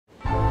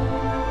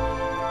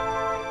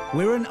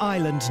We're an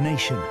island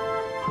nation,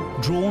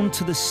 drawn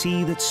to the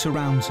sea that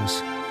surrounds us.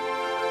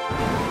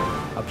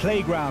 A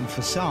playground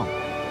for some.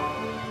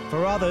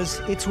 For others,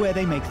 it's where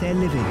they make their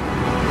living.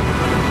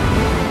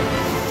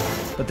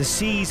 But the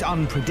sea's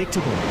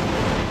unpredictable.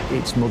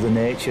 It's Mother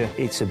Nature,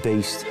 it's a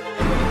beast.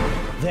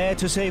 There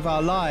to save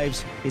our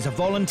lives is a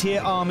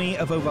volunteer army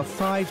of over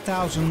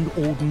 5,000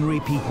 ordinary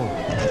people.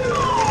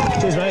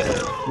 Cheers,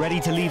 mate. Ready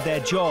to leave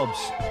their jobs,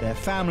 their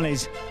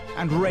families,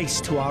 and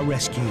race to our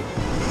rescue.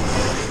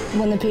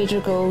 When the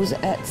pager goes,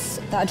 it's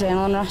that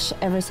adrenaline rush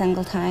every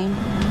single time.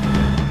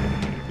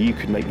 You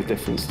could make the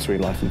difference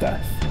between life and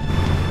death.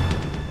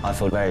 I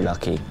feel very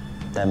lucky.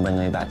 Them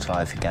bringing me back to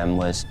life again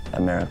was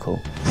a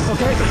miracle.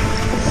 Okay.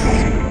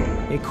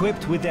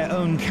 Equipped with their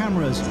own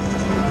cameras.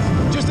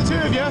 Just the two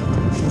of you?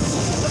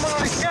 Come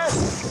on,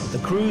 yes! The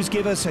crews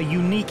give us a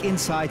unique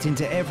insight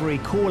into every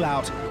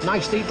call-out.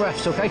 Nice deep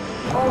breaths, okay?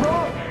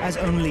 As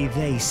only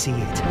they see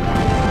it.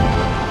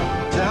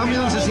 The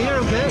ambulance is here,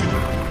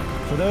 okay?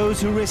 For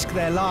those who risk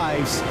their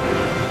lives,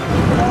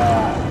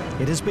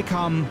 it has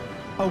become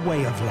a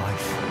way of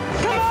life.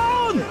 Come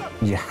on!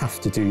 You have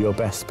to do your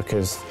best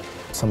because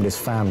somebody's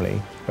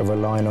family are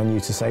relying on you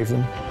to save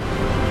them.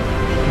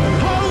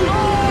 Hold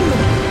on!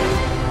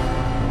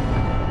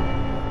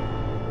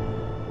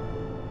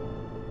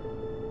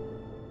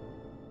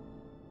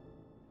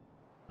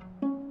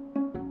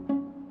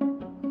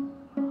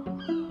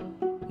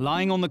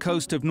 Lying on the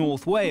coast of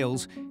North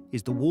Wales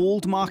is the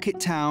walled market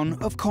town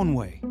of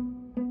Conwy.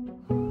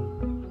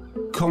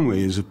 Conwy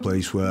is a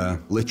place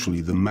where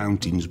literally the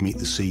mountains meet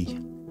the sea.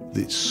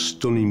 It's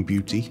stunning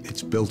beauty.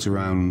 It's built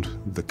around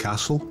the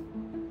castle.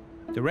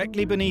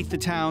 Directly beneath the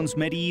town's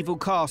medieval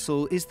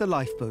castle is the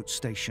lifeboat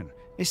station,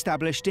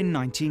 established in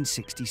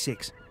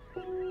 1966.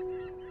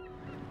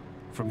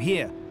 From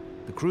here,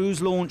 the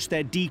crews launched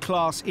their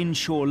D-class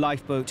inshore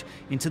lifeboat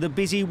into the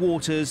busy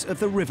waters of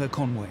the River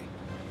Conwy.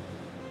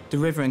 The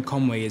river in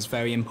Conwy is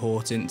very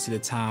important to the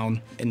town.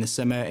 In the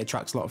summer, it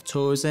attracts a lot of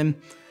tourism.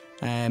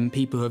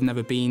 People who have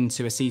never been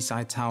to a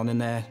seaside town in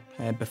there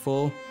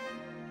before.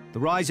 The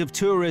rise of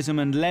tourism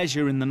and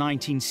leisure in the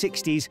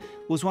 1960s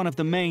was one of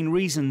the main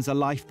reasons a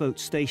lifeboat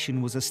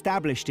station was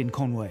established in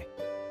Conwy.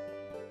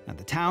 And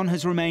the town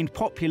has remained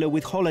popular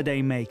with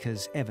holiday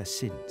makers ever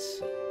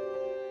since.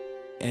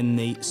 In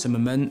the summer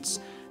months,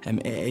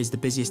 it is the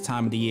busiest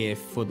time of the year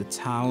for the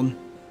town.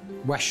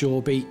 West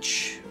Shore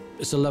Beach,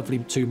 it's a lovely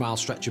 2-mile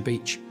stretch of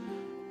beach.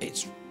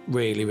 It's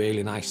really,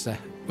 really nice there.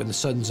 When the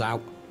sun's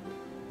out,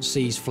 the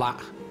sea's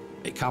flat,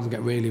 it can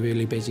get really,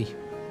 really busy.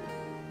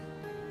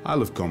 I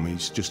love Conwy.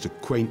 It's just a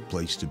quaint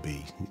place to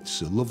be.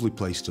 It's a lovely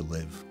place to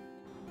live.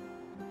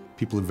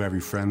 People are very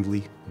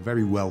friendly,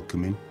 very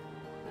welcoming.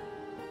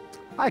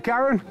 Hi,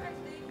 Karen.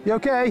 You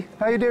okay?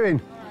 How you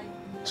doing?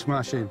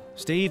 Smashing.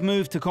 Steve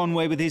moved to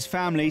Conwy with his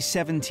family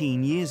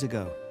 17 years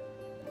ago.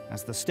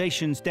 As the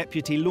station's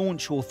deputy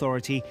launch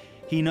authority,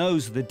 he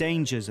knows the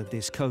dangers of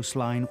this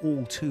coastline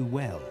all too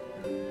well.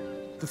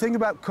 The thing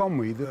about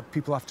Conwy that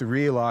people have to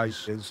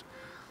realise is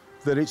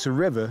that it's a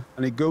river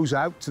and it goes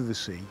out to the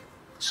sea.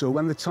 So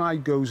when the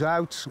tide goes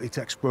out, it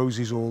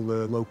exposes all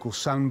the local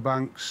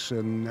sandbanks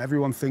and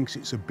everyone thinks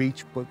it's a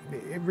beach, but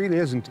it really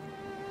isn't.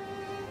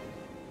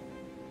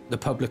 The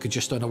public are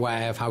just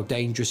unaware of how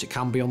dangerous it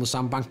can be on the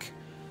sandbank.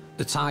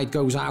 The tide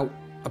goes out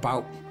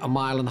about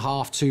 1.5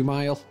 miles, 2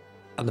 miles,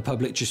 and the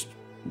public just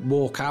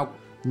walk out,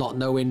 not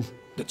knowing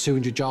that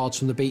 200 yards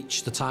from the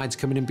beach, the tide's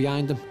coming in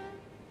behind them.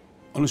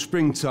 On a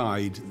spring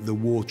tide, the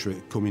water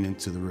coming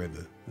into the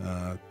river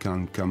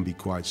can be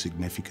quite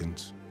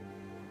significant.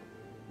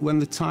 When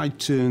the tide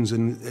turns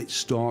and it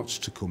starts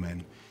to come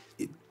in,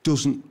 it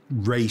doesn't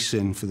race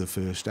in for the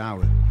first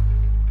hour.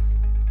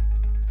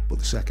 But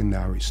the second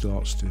hour it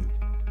starts to.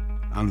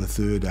 And the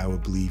third hour,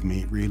 believe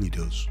me, it really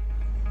does.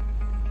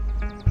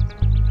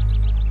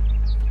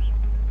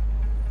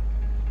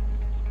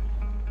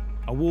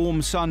 A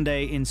warm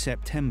Sunday in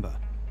September.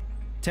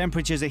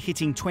 Temperatures are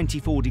hitting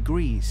 24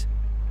 degrees.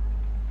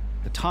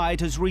 The tide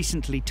has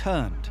recently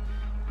turned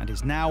and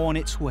is now on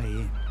its way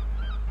in.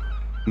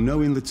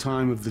 Knowing the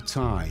time of the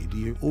tide,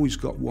 you've always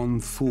got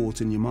one thought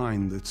in your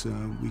mind that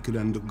we could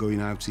end up going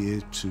out here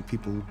to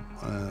people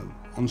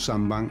on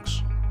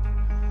sandbanks.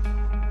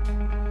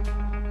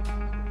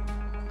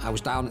 I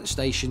was down at the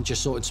station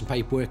just sorting some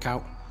paperwork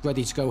out,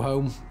 ready to go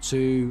home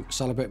to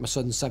celebrate my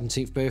son's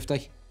 17th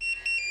birthday.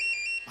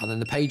 And then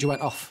the pager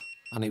went off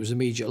and it was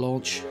immediate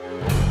launch.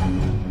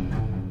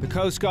 The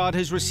Coast Guard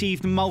has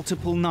received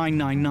multiple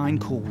 999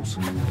 calls.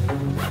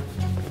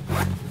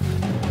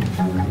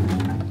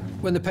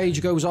 When the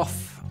pager goes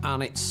off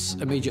and it's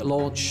immediate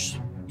launch,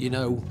 you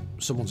know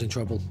someone's in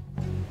trouble.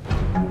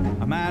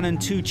 A man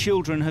and 2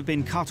 children have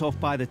been cut off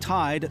by the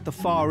tide at the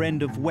far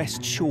end of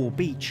West Shore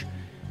Beach,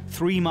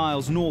 3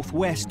 miles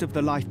northwest of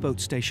the lifeboat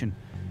station.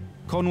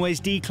 Conwy's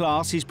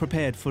D-class is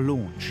prepared for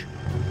launch.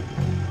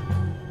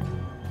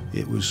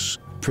 It was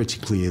pretty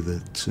clear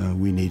that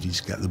we needed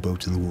to get the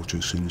boat in the water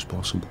as soon as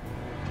possible.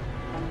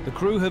 The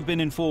crew have been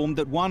informed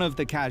that one of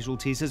the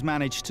casualties has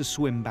managed to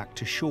swim back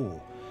to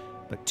shore,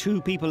 but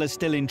 2 people are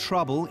still in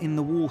trouble in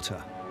the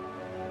water.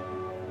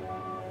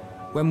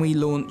 When we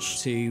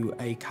launch to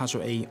a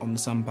casualty on the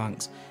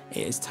sandbanks,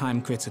 it is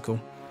time critical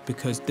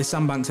because the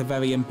sandbanks are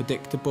very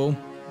unpredictable.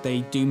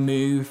 They do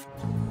move.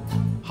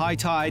 High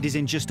tide is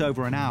in just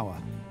over an hour,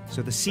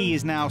 so the sea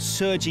is now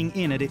surging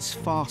in at its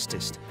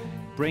fastest,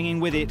 bringing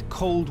with it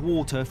cold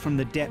water from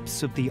the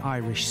depths of the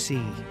Irish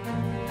Sea.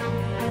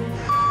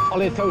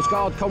 Olive Coast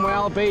Guard, Conwy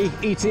LB,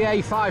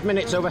 ETA, 5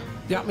 minutes over.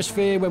 The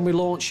atmosphere when we're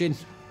launching,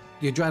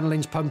 the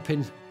adrenaline's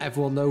pumping,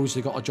 everyone knows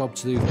they've got a job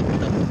to do.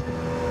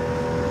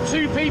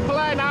 2 people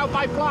there now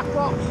by Black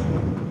Rock.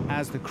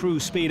 As the crew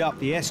speed up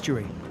the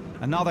estuary,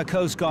 another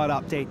Coast Guard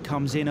update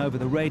comes in over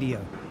the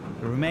radio.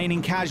 The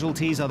remaining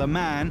casualties are the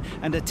man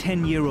and a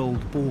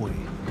 10-year-old boy.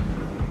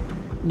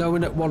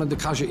 Knowing that one of the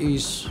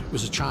casualties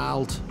was a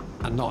child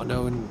and not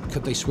knowing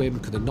could they swim,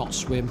 could they not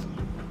swim,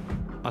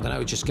 I don't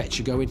know, it just gets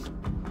you going.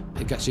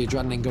 It gets the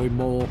adrenaline going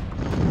more.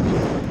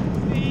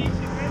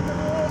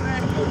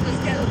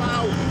 Let's get them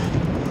out.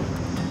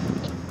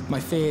 My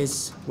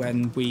fears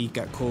when we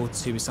get called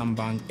to a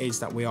sandbank is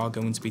that we are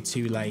going to be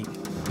too late.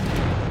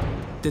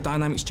 The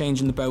dynamics change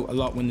in the boat a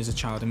lot when there's a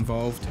child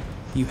involved.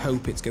 You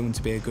hope it's going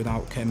to be a good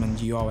outcome and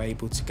you are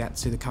able to get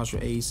to the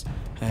casualties,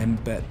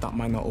 but that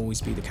might not always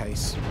be the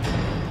case.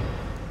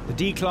 The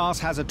D-Class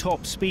has a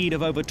top speed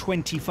of over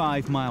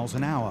 25 miles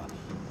an hour,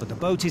 but the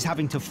boat is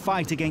having to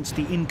fight against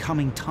the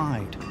incoming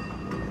tide.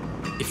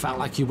 It felt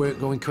like you weren't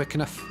going quick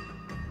enough,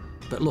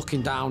 but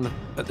looking down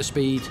at the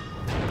speed,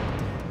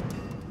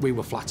 we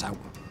were flat out.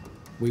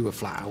 We were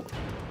flat out.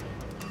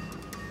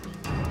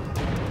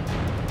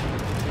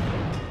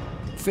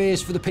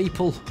 Fears for the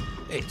people,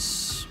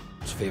 it's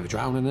fear of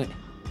drowning, isn't it?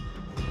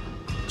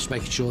 Just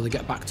making sure they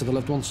get back to the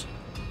loved ones,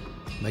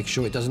 making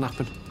sure it doesn't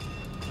happen.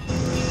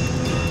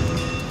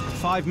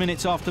 5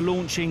 minutes after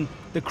launching,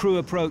 the crew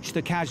approached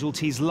the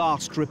casualty's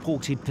last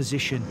reported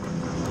position.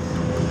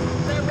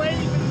 They're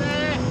waving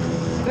there.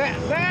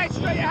 There,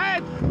 straight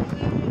ahead.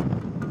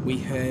 We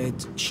heard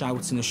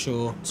shouting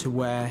ashore to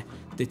where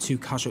the 2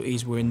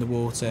 casualties were in the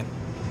water.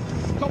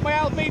 Conwy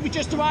LB, we're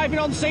just arriving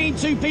on scene.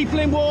 2 people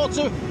in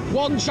water,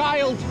 1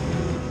 child.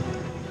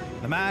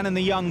 The man and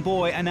the young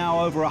boy are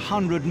now over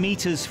 100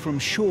 meters from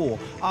shore,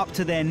 up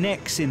to their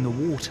necks in the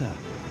water.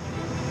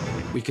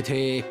 We could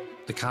hear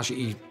the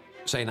casualty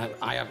saying,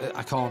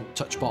 I can't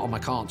touch bottom, I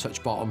can't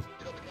touch bottom.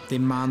 The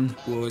man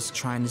was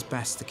trying his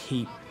best to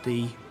keep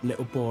the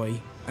little boy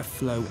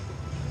afloat. Do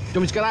you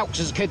want me to get out, 'cause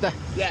there's a kid there?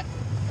 Yeah.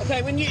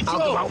 Okay, when you I'll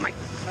go out, mate.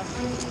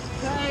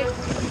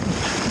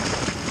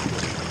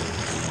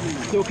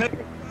 You okay?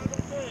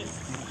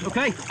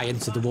 Okay. I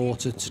entered the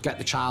water to get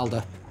the child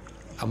up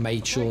and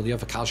made sure the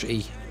other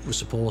casualty was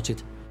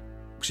supported.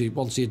 Because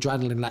once the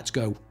adrenaline lets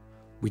go,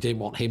 we didn't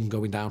want him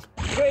going down.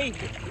 3,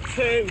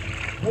 2,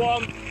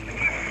 1.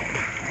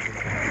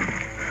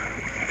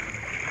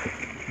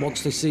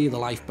 Once they see the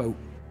lifeboat,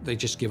 they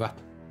just give up.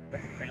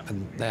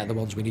 And they're the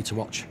ones we need to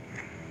watch.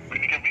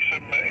 Can you give me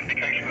some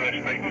indication of their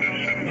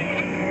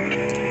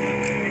status?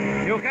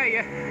 You okay,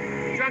 yeah?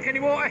 Drank any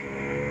water?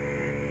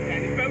 Yeah,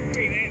 the boat's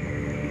been in.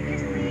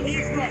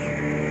 He's got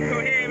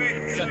coherent.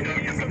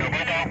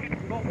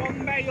 We've got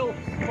 1 male,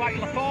 quite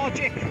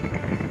lethargic.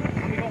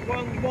 And we've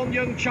got one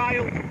young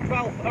child,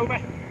 12, over.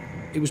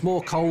 It was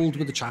more cold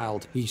with the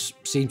child. He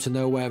seemed to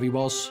know where he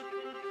was.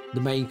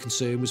 The main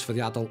concern was for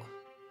the adult.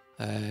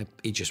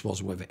 He just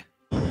wasn't with it.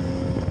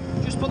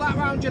 Just pull that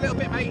round you a little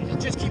bit, mate,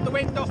 and just keep the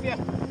wind off you.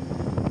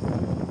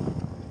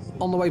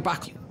 On the way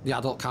back, the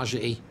adult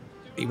casualty,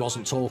 he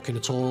wasn't talking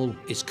at all.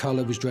 His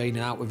colour was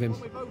draining out of him.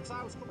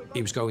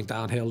 He was going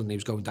downhill, and he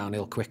was going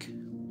downhill quick.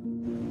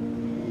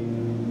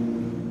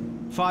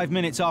 5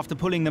 minutes after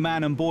pulling the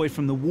man and boy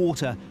from the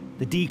water,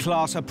 the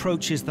D-Class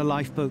approaches the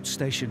lifeboat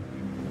station.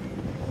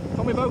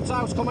 Conwy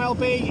Boathouse, Conwy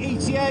LB,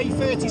 ETA,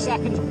 30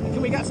 seconds.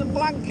 Can we get some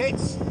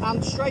blankets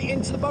and straight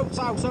into the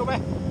boathouse, over?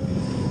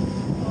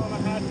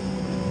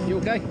 You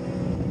okay?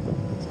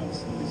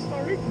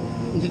 Sorry.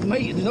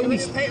 Mate, there's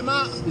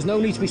no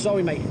need to be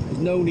sorry, mate. There's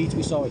no need to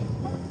be sorry.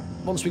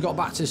 Once we got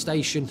back to the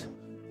station,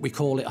 we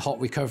call it hot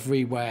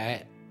recovery,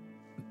 where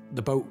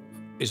the boat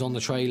is on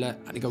the trailer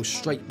and it goes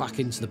straight back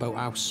into the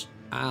boathouse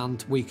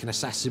and we can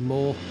assess him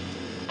more.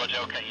 Roger,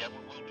 okay, yeah,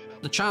 we'll do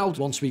that. The child,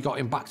 once we got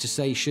him back to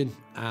station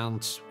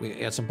and we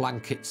had some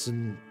blankets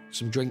and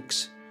some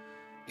drinks,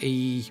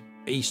 he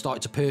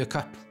started to perk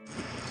up.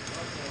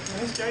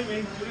 There's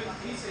Jamie.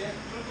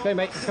 Okay,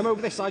 mate, come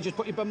over this side, just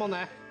put your bum on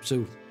there.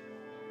 So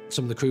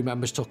some of the crew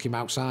members took him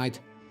outside.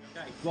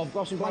 Rob,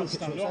 grab some blankets.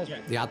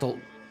 The adult,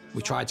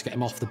 we tried to get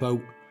him off the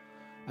boat.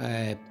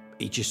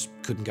 He just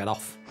couldn't get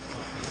off.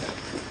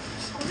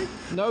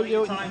 No,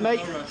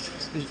 mate.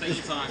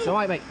 It's all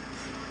right, mate.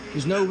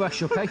 There's no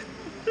rush, okay?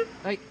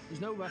 Hey,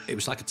 there's no rush. It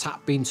was like a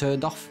tap being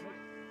turned off.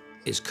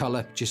 His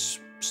colour just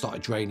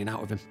started draining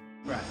out of him.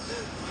 Right.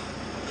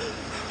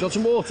 Do you want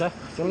some water?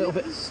 Do you want a little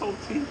bit?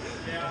 Salty.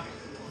 Yeah.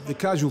 The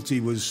casualty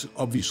was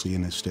obviously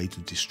in a state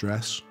of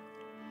distress,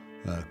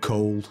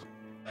 cold.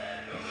 Do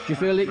you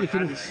feel that you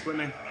can...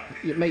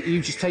 Mate,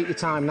 you just take your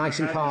time, nice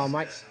and calm,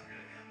 right?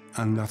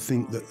 And I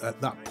think that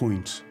at that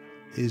point,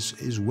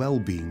 his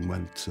well-being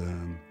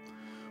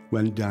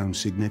went down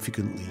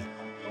significantly.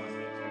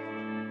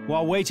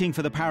 While waiting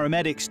for the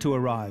paramedics to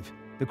arrive,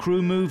 the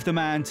crew moved the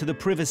man to the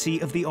privacy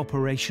of the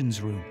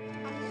operations room.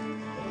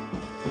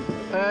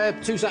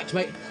 2 secs,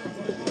 mate.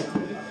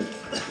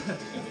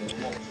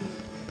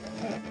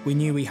 We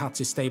knew we had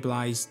to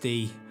stabilise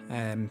the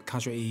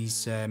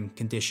casualty's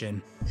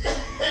condition.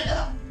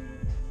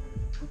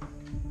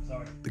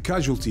 The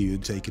casualty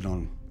had taken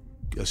on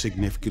a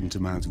significant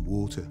amount of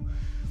water.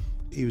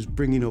 He was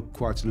bringing up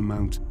quite an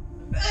amount.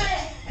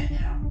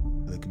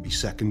 There could be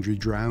secondary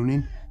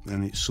drowning,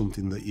 and it's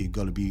something that you've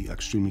got to be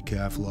extremely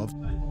careful of.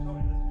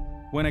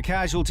 When a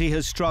casualty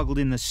has struggled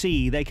in the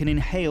sea, they can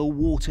inhale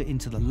water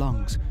into the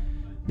lungs.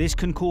 This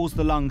can cause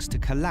the lungs to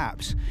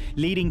collapse,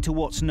 leading to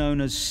what's known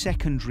as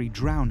secondary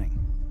drowning,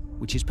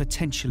 which is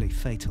potentially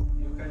fatal.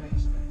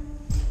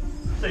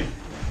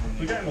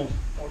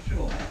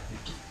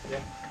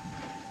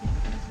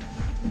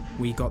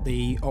 We got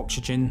the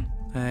oxygen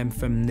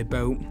from the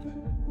boat,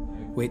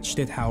 which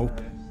did help.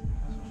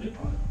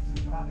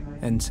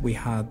 And we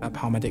had a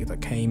paramedic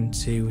that came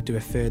to do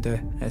a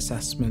further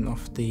assessment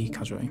of the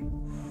casualty.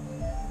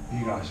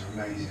 You guys are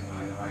amazing,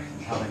 by the way.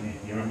 I'm telling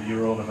you,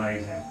 you're all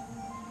amazing.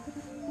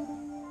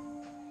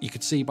 You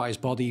could see by his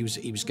body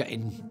he was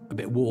getting a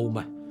bit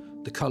warmer.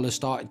 The colour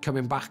started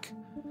coming back.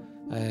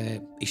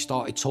 He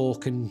started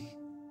talking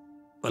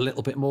a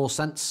little bit more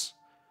sense.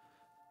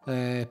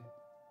 Yeah,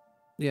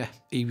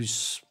 he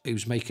was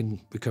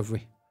making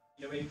recovery.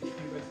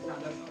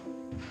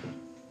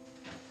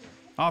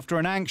 After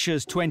an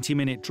anxious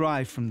 20-minute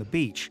drive from the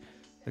beach,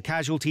 the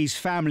casualty's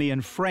family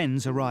and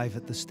friends arrive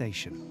at the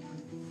station.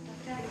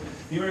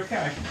 You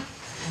okay?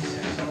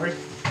 Sorry.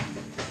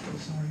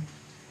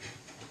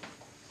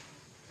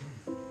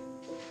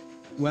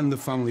 When the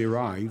family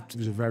arrived, it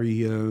was a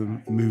very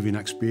moving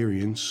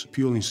experience,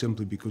 purely and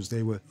simply because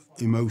they were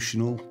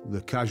emotional,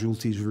 the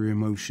casualties were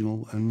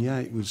emotional, and yeah,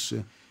 it was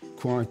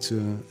quite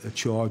a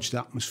charged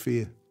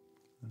atmosphere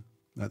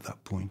at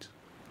that point.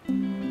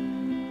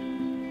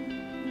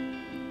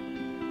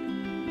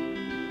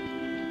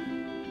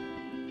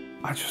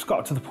 I just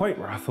got to the point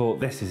where I thought,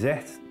 this is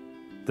it.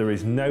 There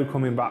is no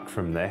coming back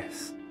from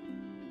this.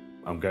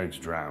 I'm going to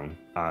drown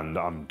and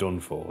I'm done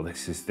for.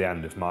 This is the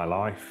end of my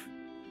life.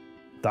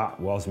 That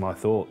was my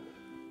thought.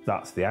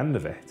 That's the end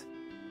of it.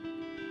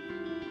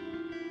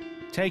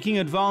 Taking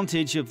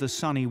advantage of the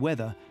sunny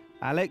weather,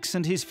 Alex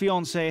and his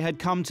fiancée had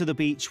come to the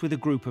beach with a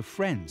group of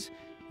friends,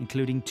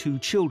 including 2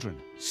 children,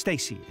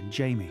 Stacey and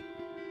Jamie.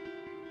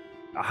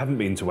 I hadn't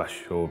been to West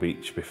Shore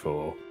Beach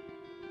before.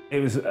 It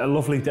was a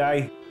lovely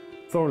day,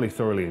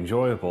 thoroughly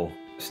enjoyable.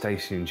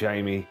 Stacey and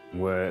Jamie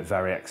were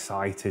very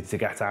excited to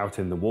get out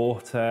in the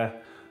water.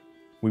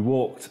 We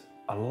walked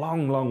a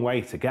long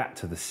way to get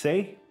to the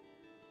sea.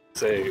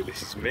 So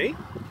this is me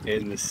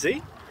in the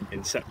sea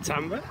in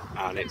September,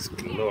 and it's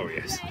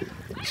glorious.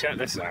 Check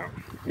this out.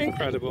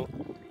 Incredible.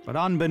 But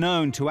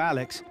unbeknown to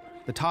Alex,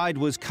 the tide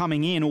was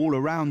coming in all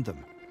around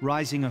them,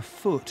 rising a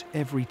foot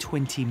every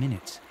 20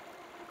 minutes.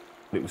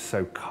 It was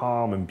so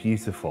calm and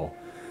beautiful.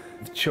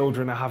 The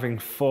children are having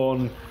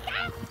fun.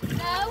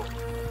 No!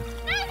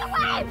 There's a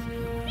wave!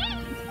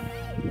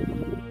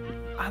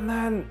 And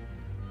then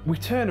we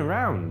turn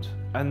around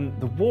and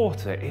the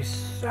water is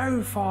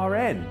so far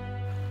in.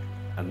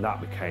 And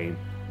that became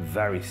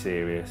very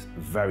serious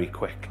very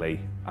quickly.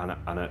 And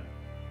I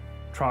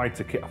tried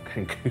to keep, I'm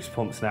getting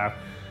goosebumps now,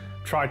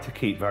 tried to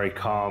keep very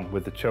calm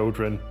with the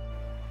children.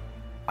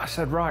 I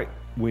said, right,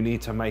 we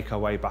need to make our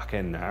way back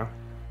in now.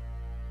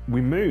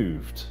 We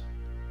moved,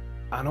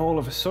 and all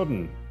of a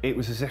sudden, it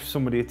was as if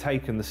somebody had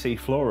taken the sea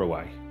floor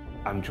away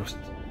and just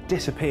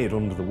disappeared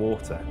under the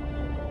water.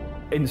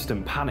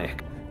 Instant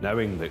panic,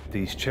 knowing that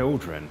these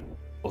children,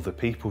 other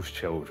people's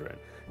children,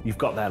 you've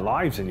got their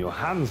lives in your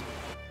hands.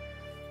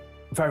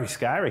 Very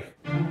scary.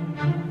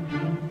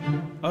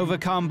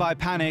 Overcome by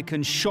panic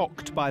and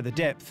shocked by the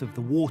depth of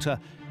the water,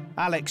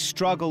 Alex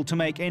struggled to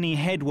make any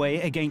headway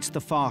against the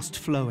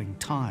fast-flowing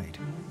tide.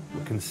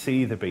 We can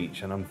see the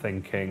beach, and I'm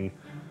thinking,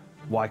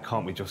 why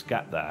can't we just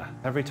get there?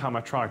 Every time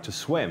I tried to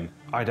swim,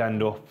 I'd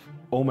end up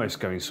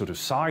almost going sort of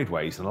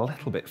sideways and a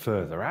little bit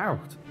further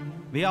out.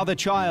 The other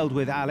child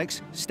with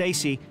Alex,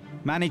 Stacey,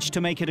 managed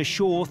to make it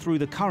ashore through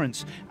the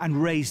currents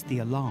and raised the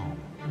alarm.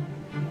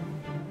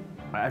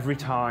 Every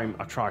time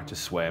I tried to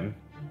swim,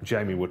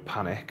 Jamie would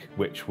panic,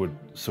 which would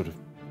sort of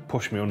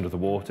push me under the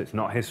water. It's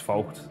not his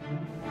fault.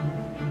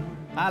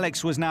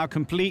 Alex was now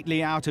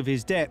completely out of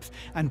his depth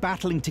and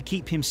battling to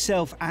keep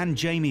himself and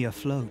Jamie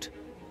afloat.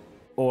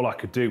 All I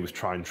could do was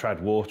try and tread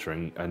water,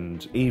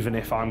 and even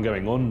if I'm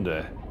going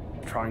under,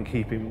 try and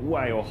keep him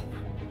way up.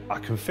 I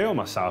can feel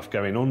myself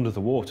going under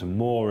the water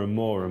more and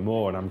more and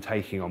more, and I'm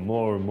taking on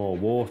more and more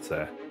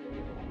water.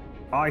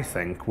 I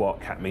think what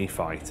kept me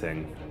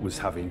fighting was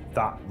having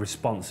that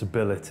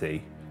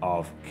responsibility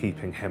of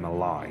keeping him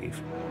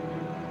alive.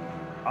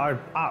 I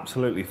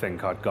absolutely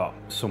think I'd got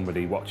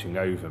somebody watching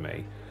over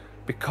me,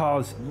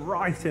 because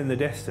right in the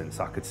distance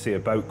I could see a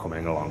boat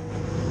coming along.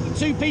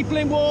 2 people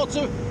in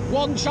water,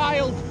 1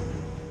 child.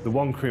 The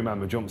one crew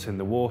member jumps in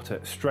the water.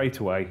 Straight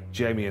away,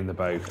 Jamie in the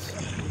boat.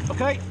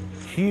 OK.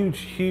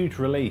 Huge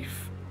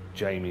relief.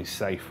 Jamie's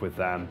safe with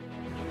them.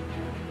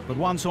 But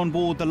once on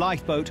board the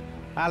lifeboat,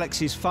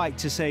 Alex's fight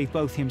to save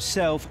both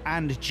himself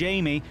and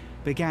Jamie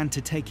began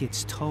to take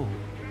its toll.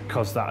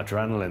 Because that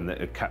adrenaline that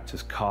had kept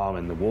us calm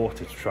in the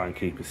water to try and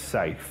keep us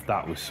safe,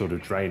 that was sort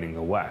of draining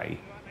away.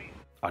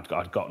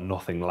 I'd got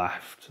nothing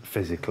left,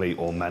 physically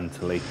or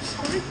mentally.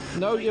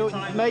 No,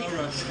 mate.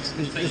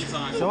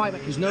 It's all right,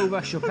 mate. There's no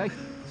rush, OK?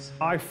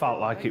 I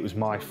felt like it was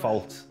my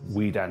fault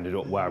we'd ended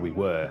up where we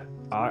were.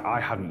 I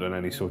hadn't done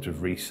any sort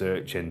of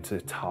research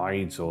into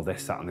tides or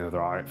this, that and the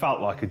other. I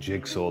felt like a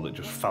jigsaw that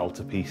just fell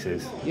to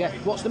pieces. Yeah,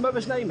 what's the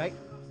mother's name, mate?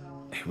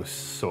 It was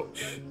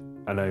such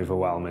an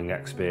overwhelming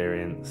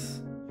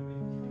experience.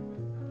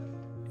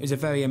 It was a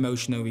very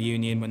emotional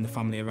reunion when the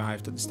family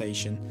arrived at the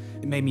station.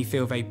 It made me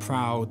feel very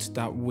proud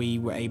that we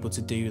were able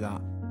to do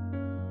that.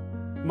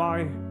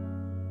 My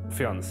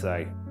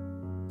fiancée,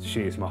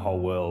 she is my whole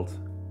world.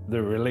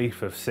 The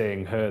relief of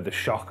seeing her, the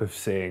shock of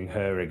seeing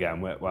her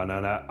again,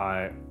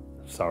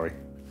 sorry.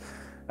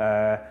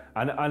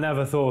 I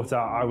never thought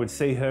I would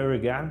see her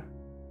again.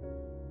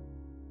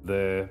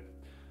 The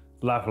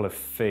level of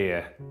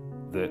fear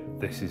that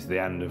this is the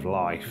end of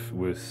life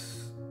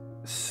was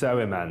so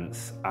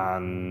immense,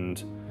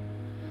 and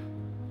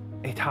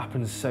it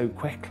happened so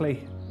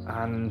quickly,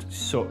 and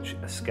such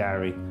a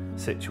scary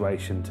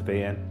situation to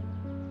be in.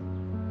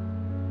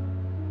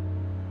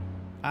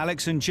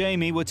 Alex and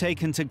Jamie were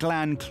taken to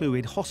Glan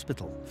Clwyd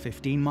Hospital,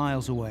 15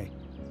 miles away,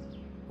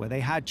 where they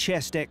had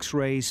chest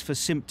x-rays for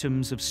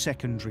symptoms of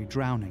secondary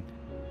drowning.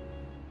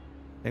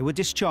 They were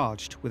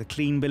discharged with a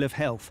clean bill of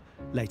health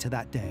later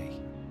that day.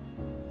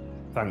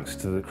 Thanks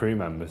to the crew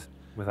members.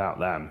 Without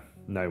them,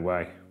 no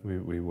way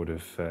we would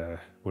have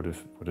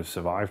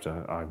survived.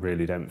 I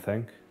really don't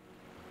think.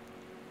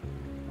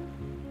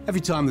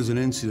 Every time there's an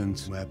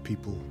incident where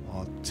people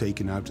are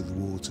taken out of the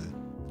water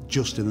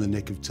just in the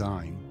nick of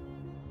time,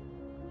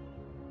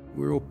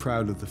 we're all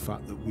proud of the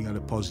fact that we had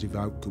a positive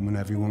outcome and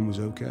everyone was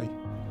okay.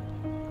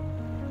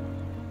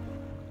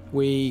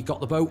 We got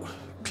the boat,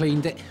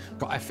 cleaned it,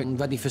 got everything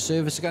ready for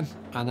service again,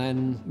 and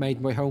then made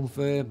my way home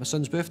for my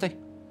son's birthday.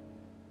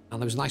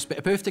 And there was a nice bit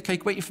of birthday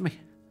cake waiting for me.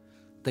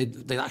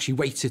 They'd actually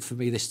waited for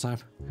me this time.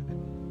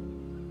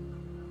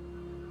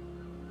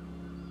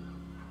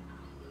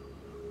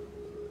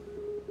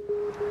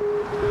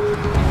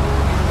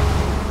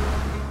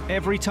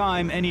 Every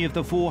time any of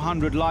the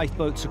 400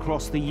 lifeboats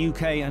across the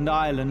UK and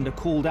Ireland are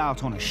called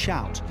out on a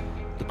shout,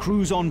 the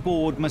crews on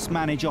board must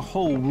manage a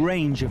whole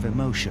range of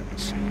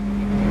emotions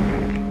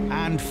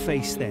and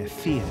face their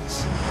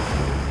fears.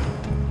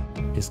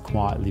 Is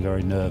quietly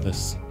very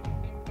nervous.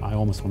 I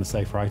almost want to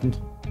say frightened.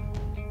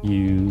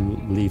 You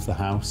leave the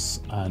house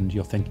and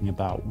you're thinking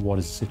about what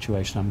is the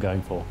situation I'm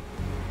going for.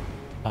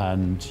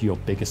 And your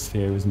biggest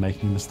fear is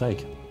making a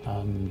mistake,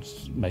 and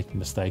making a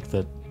mistake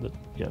that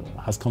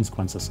has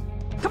consequences.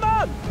 Come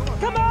on!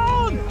 Come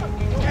on!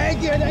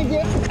 Thank you.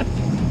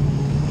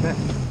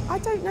 I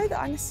don't know that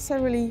I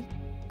necessarily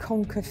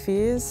conquer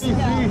fears. 3, 2,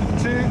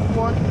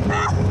 1.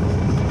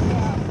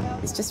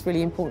 It's just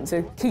really important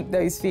to keep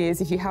those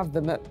fears, if you have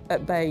them,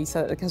 at bay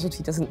so that the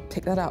casualty doesn't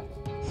pick that up.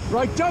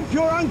 Right, dump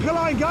your anchor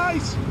line,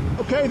 guys!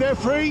 OK, they're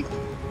free.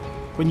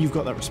 When you've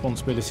got that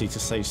responsibility to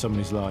save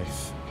somebody's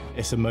life,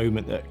 it's a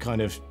moment that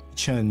kind of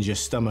churns your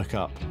stomach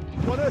up.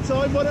 One at a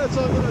time,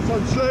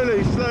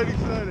 slowly.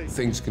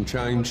 Things can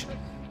change,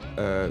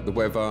 the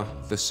weather,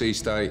 the sea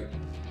state,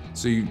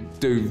 so you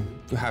do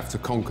have to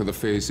conquer the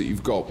fears that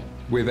you've got.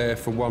 We're there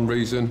for one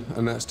reason,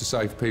 and that's to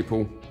save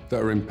people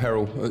that are in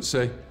peril at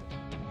sea.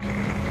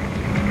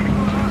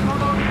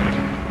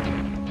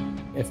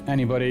 If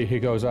anybody who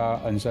goes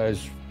out and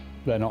says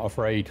they're not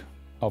afraid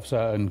of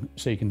certain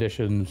sea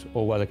conditions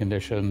or weather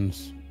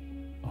conditions,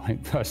 I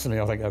think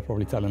they're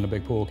probably telling a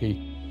big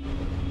porky.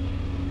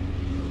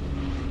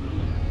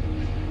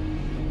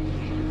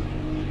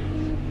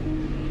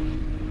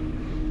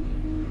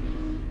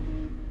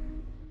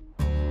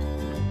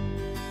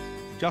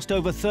 Just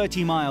over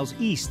 30 miles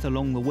east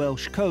along the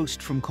Welsh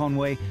coast from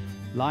Conwy,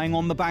 lying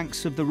on the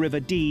banks of the River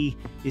Dee,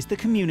 is the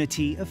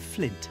community of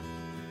Flint.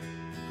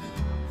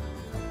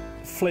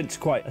 Flint's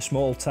quite a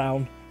small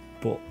town,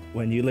 but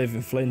when you live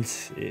in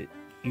Flint,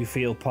 you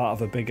feel part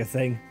of a bigger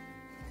thing.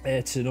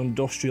 It's an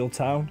industrial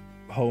town,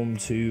 home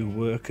to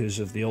workers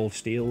of the old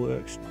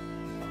steelworks.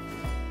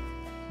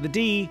 The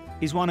Dee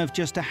is one of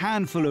just a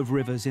handful of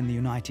rivers in the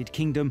United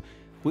Kingdom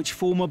which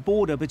form a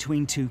border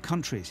between two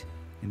countries,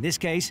 in this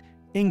case,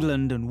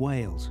 England and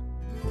Wales.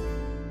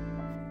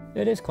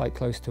 It is quite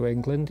close to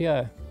England,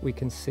 yeah. We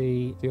can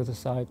see the other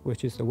side,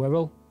 which is the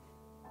Wirral.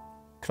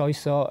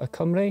 Croeso y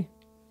Cymru,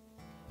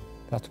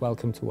 that's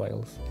welcome to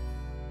Wales.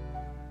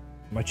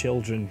 My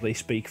children, they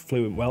speak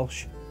fluent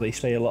Welsh. They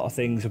say a lot of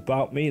things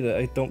about me that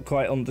I don't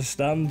quite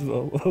understand,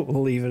 but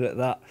we'll leave it at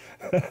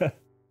that.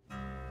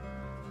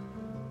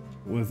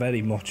 We're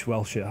very much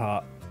Welsh at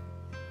heart.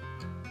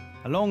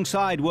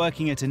 Alongside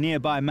working at a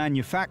nearby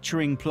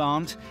manufacturing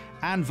plant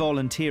and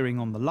volunteering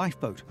on the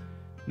lifeboat,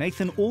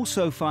 Nathan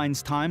also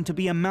finds time to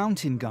be a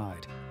mountain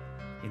guide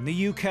in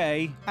the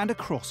UK and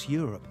across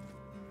Europe.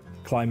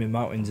 Climbing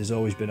mountains has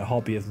always been a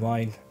hobby of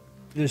mine.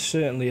 There's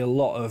certainly a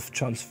lot of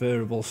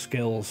transferable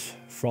skills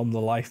from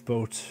the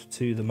lifeboat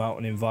to the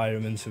mountain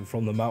environment, and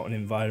from the mountain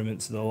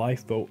environment to the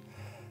lifeboat.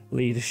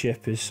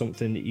 Leadership is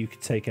something that you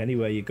can take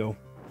anywhere you go.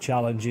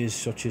 Challenges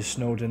such as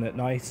Snowdon at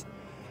night,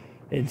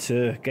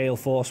 into gale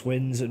force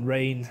winds and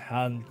rain,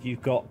 and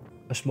you've got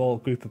a small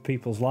group of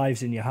people's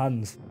lives in your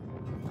hands.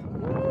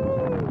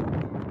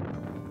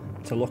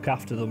 To look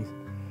after them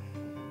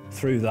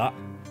through that,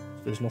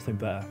 there's nothing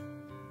better.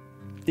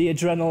 The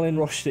adrenaline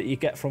rush that you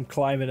get from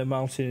climbing a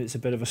mountain, it's a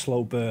bit of a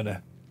slow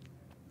burner.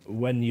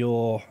 When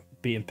you're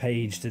being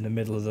paged in the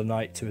middle of the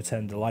night to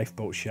attend a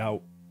lifeboat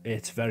shout,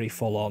 it's very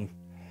full on,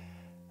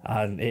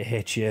 and it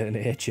hits you, and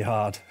it hits you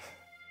hard.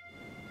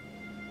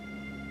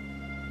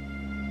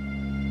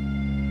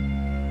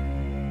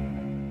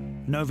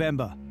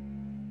 November.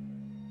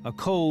 A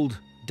cold,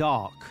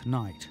 dark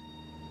night.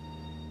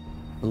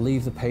 I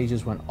believe the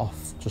pagers went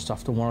off just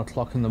after 1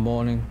 o'clock in the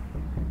morning.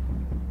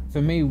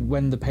 For me,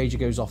 when the pager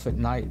goes off at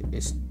night,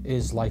 it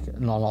is like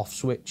an on-off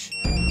switch.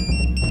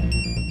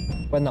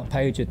 When that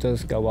pager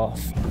does go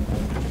off,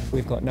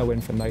 we've got no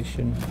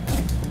information.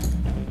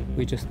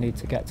 We just need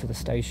to get to the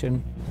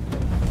station.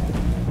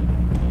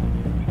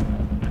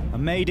 A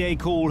mayday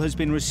call has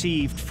been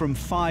received from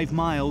 5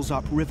 miles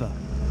upriver.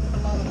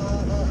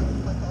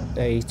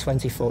 A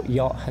 20-foot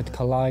yacht had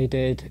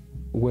collided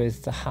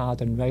with the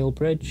Harden rail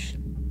bridge.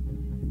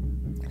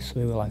 So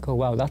we were like, oh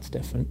wow, that's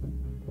different.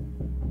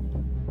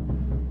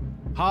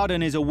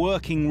 Harden is a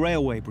working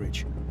railway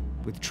bridge,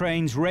 with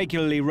trains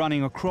regularly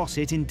running across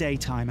it in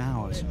daytime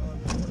hours.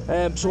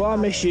 So our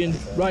mission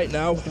right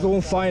now, to go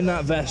and find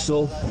that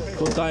vessel,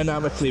 but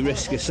dynamically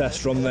risk assess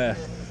from there.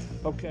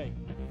 Okay.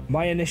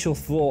 My initial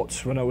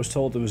thoughts when I was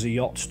told there was a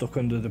yacht stuck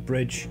under the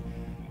bridge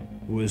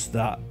was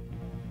that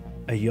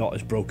a yacht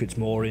has broke its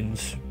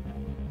moorings.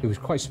 It was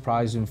quite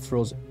surprising for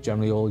us.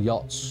 Generally all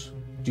yachts,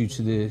 due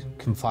to the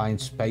confined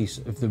space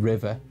of the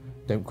river,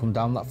 don't come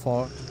down that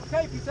far.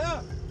 Okay,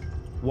 Peter.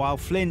 While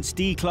Flint's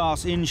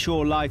D-class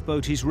inshore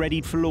lifeboat is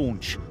readied for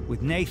launch,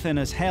 with Nathan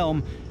as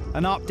helm,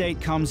 an update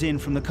comes in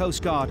from the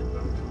Coast Guard.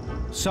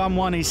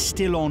 Someone is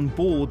still on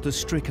board the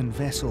stricken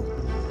vessel.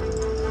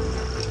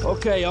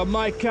 Okay, on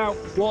my count,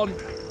 1,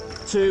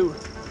 2,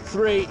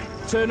 3,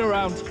 turn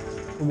around.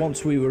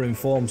 Once we were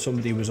informed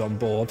somebody was on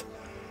board,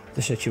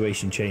 the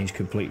situation changed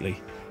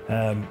completely.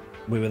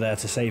 We were there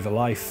to save a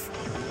life.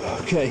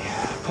 Okay,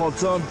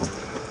 pods on.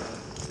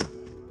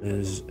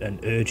 There's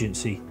an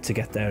urgency to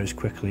get there as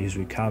quickly as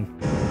we can.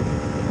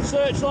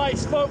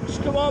 Searchlights, folks,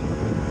 come on.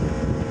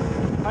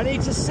 I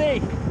need to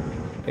see.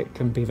 It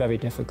can be very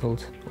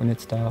difficult when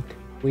it's dark.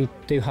 We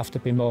do have to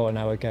be more on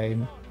our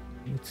game.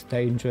 It's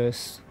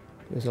dangerous.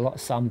 There's a lot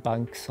of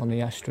sandbanks on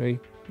the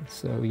estuary,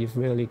 so you've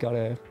really got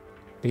to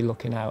be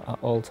looking out at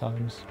all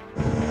times.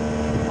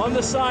 On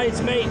the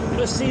sides, mate.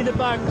 Let's see the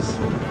banks.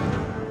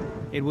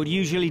 It would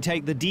usually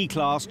take the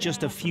D-class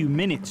just a few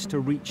minutes to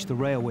reach the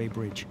railway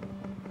bridge.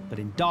 But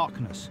in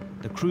darkness,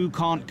 the crew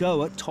can't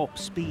go at top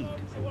speed.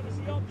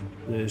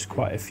 There's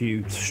quite a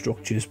few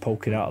structures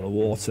poking out of the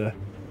water,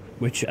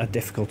 which are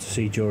difficult to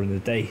see during the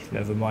day,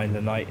 never mind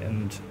the night,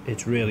 and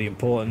it's really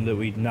important that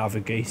we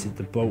navigated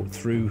the boat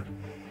through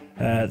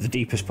the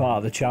deepest part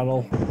of the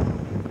channel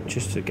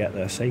just to get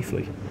there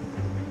safely.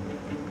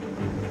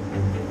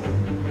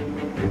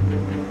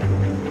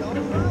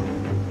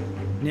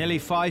 Nearly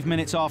 5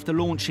 minutes after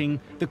launching,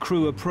 the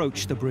crew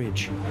approached the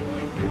bridge.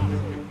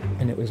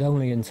 And it was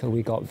only until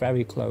we got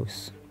very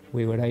close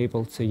we were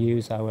able to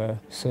use our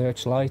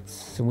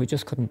searchlights, and we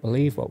just couldn't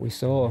believe what we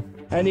saw.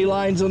 Any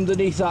lines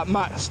underneath that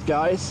mast,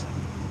 guys?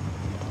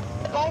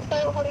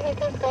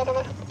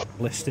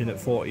 Listing at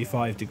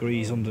 45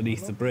 degrees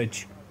underneath the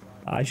bridge.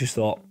 I just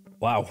thought,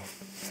 wow,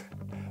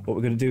 what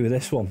we're going to do with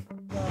this one?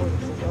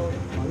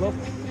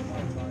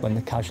 When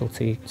the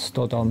casualty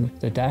stood on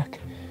the deck,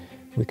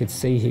 we could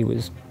see he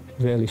was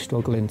really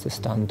struggling to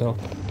stand up.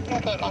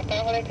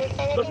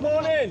 Good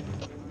morning!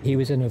 He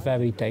was in a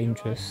very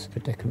dangerous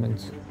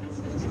predicament.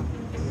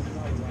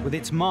 With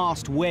its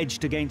mast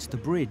wedged against the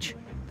bridge,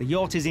 the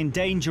yacht is in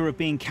danger of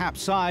being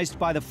capsized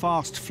by the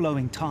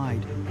fast-flowing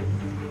tide.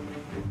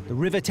 The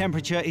river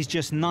temperature is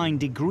just 9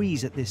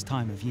 degrees at this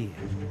time of year.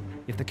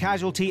 If the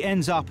casualty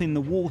ends up in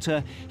the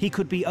water, he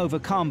could be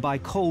overcome by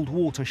cold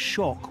water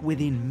shock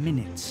within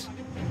minutes.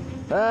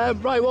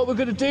 Right, what we're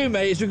going to do,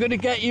 mate, is we're going to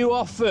get you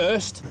off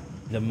first.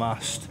 The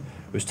mast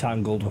was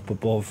tangled up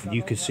above.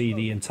 You could see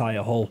the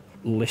entire hull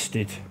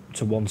listed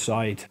to one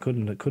side.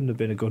 Couldn't have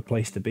been a good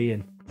place to be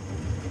in.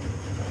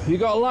 You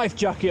got a life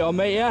jacket on,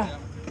 mate, yeah?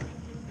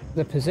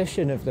 The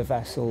position of the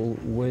vessel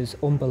was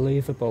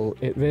unbelievable.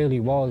 It really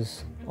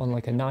was on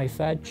like a knife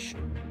edge.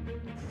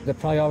 The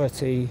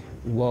priority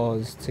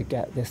was to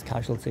get this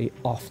casualty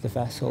off the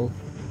vessel.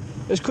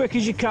 As quick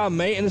as you can,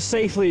 mate, and as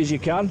safely as you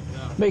can.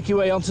 Make your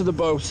way onto the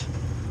boat.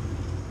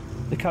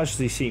 The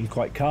casualty seemed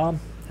quite calm.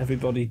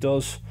 Everybody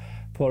does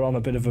put on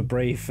a bit of a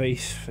brave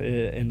face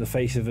in the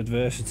face of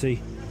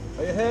adversity.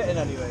 Are you hurting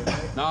anyway,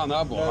 mate? No,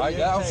 but right,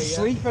 yeah, I was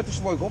asleep, I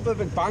just woke up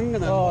with a big bang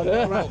and then,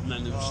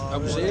 I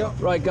was here.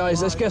 Right,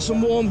 guys, let's get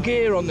some warm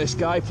gear on this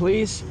guy,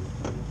 please.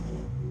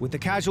 With the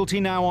casualty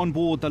now on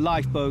board the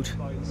lifeboat,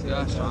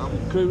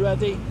 Crew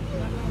ready?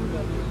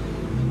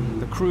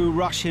 the crew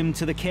rush him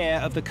to the care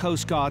of the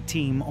Coast Guard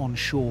team on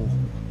shore.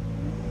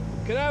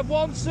 Can I have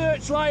one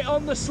searchlight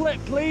on the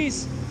slip,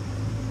 please?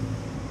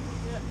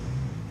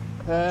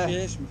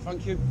 Cheers,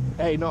 thank you.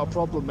 Hey, not a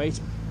problem,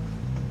 mate.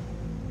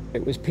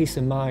 It was peace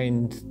of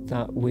mind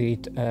that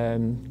we'd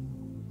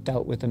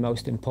dealt with the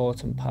most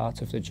important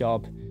part of the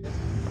job.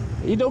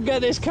 You don't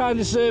get this kind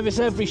of service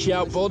every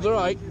shout, bud, all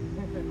right?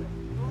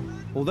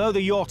 Although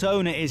the yacht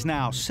owner is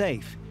now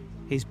safe,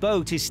 his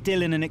boat is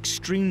still in an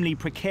extremely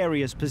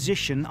precarious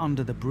position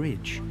under the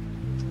bridge.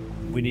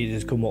 We needed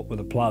to come up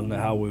with a plan of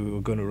how we were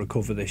going to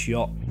recover this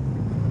yacht.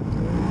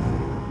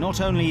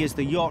 Not only is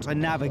the yacht a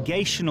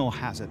navigational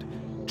hazard,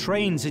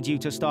 trains are due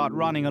to start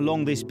running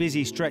along this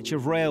busy stretch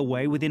of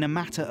railway within a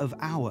matter of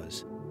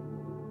hours.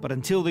 But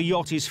until the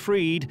yacht is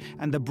freed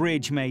and the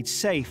bridge made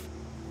safe,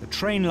 the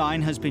train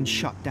line has been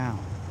shut down.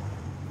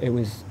 It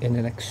was in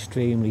an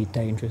extremely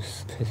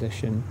dangerous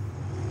position.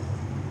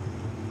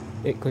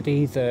 It could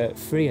either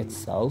free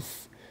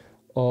itself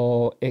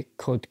or it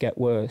could get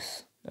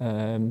worse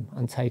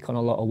and take on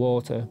a lot of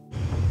water.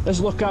 Let's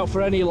look out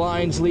for any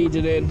lines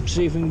leading in,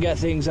 see if we can get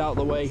things out of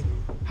the way.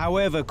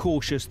 However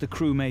cautious the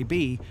crew may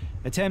be,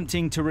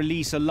 attempting to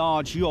release a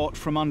large yacht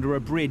from under a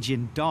bridge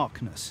in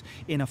darkness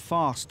in a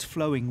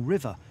fast-flowing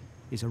river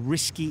is a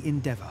risky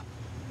endeavour.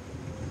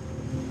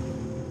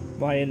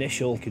 My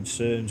initial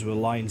concerns were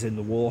lines in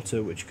the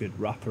water which could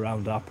wrap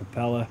around our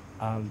propeller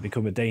and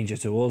become a danger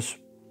to us.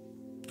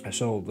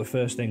 So the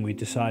first thing we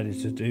decided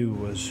to do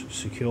was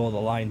secure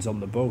the lines on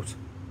the boat.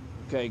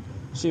 Okay,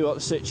 see what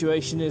the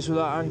situation is with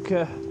that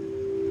anchor.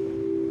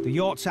 The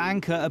yacht's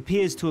anchor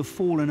appears to have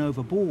fallen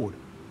overboard,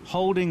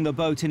 holding the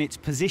boat in its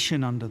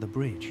position under the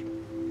bridge.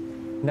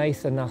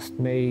 Nathan asked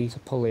me to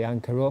pull the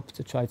anchor up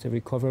to try to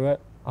recover it,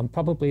 and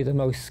probably the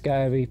most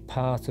scary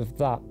part of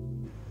that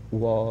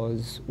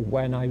was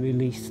when I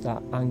released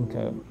that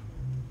anchor,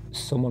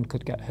 someone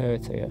could get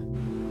hurt here.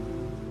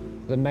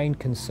 The main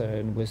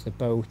concern was the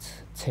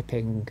boat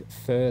tipping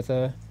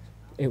further.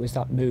 It was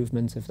that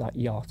movement of that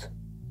yacht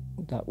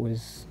that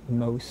was the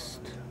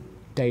most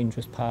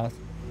dangerous part.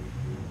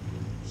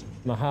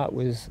 My heart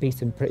was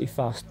beating pretty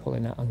fast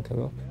pulling that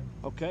anchor up.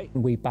 Okay.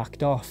 We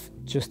backed off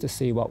just to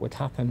see what would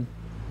happen.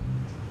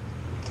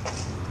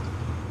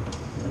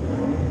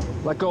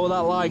 Let go of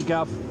that line,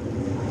 Gav.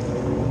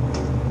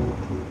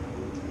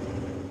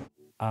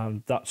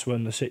 And that's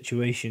when the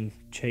situation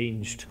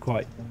changed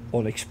quite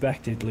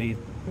unexpectedly.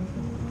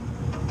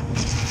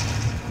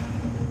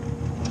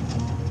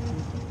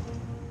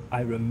 I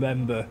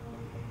remember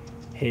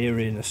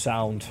hearing a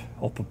sound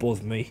up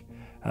above me,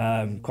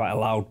 quite a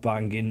loud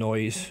banging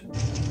noise.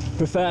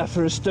 Prepare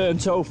for a stern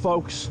tow,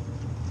 folks.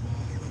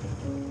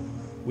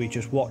 We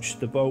just watched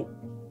the boat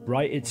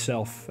right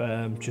itself,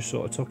 just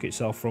sort of took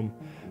itself from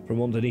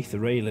underneath the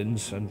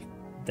railings and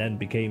then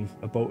became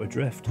a boat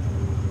adrift.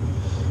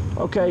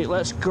 Okay,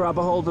 let's grab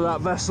a hold of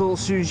that vessel as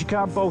soon as you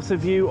can, both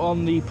of you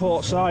on the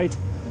port side.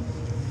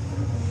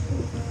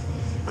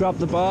 Grab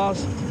the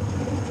bars.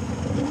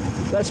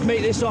 Let's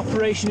make this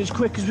operation as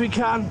quick as we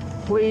can,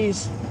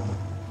 please.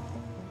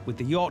 With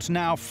the yacht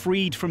now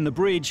freed from the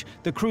bridge,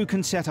 the crew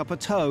can set up a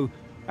tow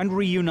and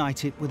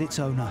reunite it with its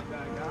owner.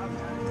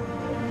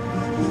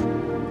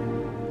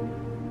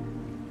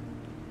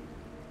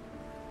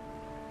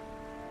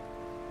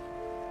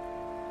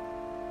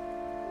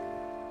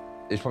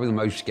 It's probably the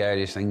most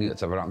scariest thing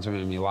that's ever happened to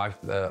me in my life,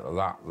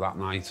 that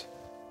night.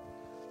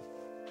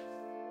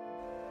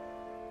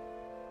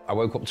 I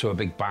woke up to a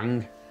big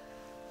bang,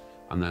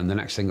 and then the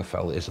next thing I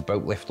felt is the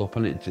boat lift up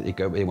and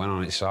it went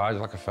on its side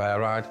like a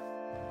fair ride.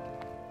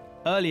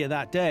 Earlier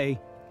that day,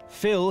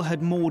 Phil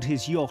had moored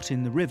his yacht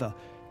in the river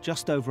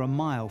just over a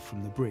mile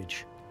from the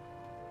bridge.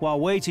 While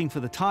waiting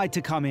for the tide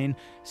to come in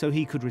so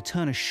he could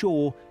return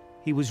ashore,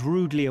 he was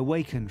rudely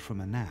awakened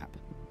from a nap.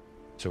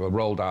 So I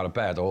rolled out of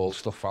bed, all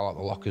stuff fell out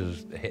the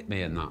lockers, it hit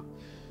me and that.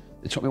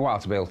 It took me a while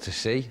to be able to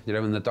see, you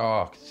know, in the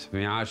dark, for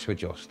my eyes to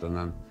adjust, and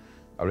then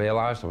I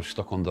realised I was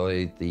stuck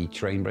under the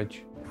train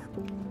bridge.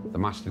 The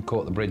mast had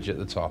caught the bridge at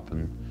the top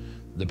and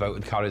the boat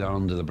had carried on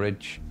under the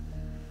bridge.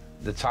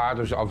 The tide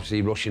was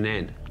obviously rushing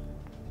in.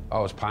 I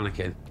was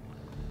panicking.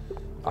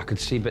 I could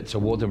see bits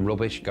of wood and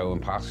rubbish going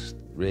past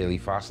really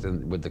fast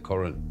with the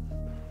current.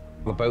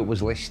 The boat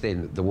was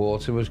listing, the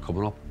water was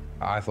coming up.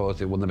 I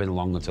thought it wouldn't have been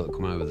long until it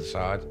came over the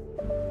side.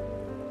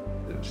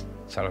 It was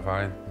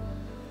terrifying.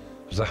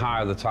 As the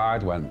higher the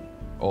tide went,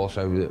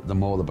 also the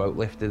more the boat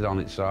lifted on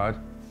its side.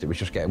 It was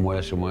just getting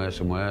worse and worse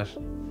and worse.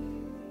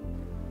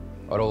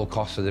 At all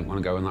costs, I didn't want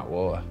to go in that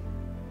water.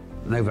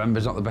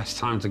 November's not the best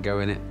time to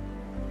go in it.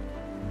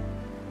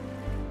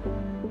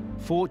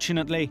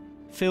 Fortunately,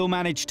 Phil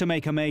managed to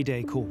make a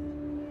mayday call.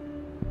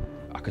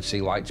 I could see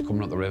lights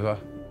coming up the river.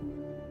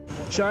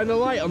 Shine a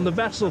light on the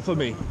vessel for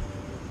me.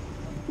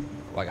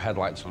 Like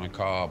headlights on a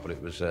car, but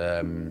it was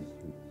the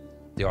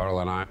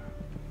RLNI.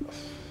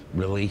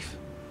 relief.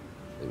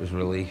 It was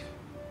relief.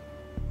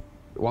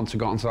 Once I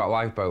got onto that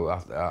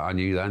lifeboat, I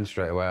knew then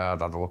straight away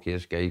I'd had a lucky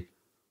escape.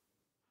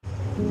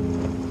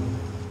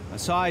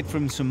 Aside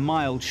from some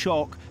mild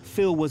shock,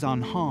 Phil was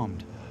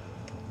unharmed.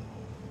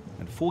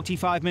 And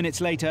 45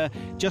 minutes later,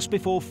 just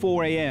before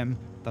 4 a.m,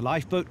 the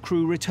lifeboat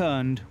crew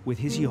returned with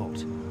his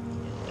yacht.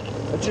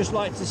 I'd just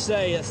like to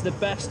say it's the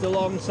best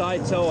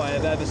alongside tow I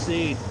have ever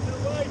seen.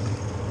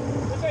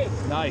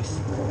 Nice.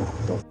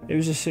 It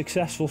was a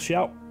successful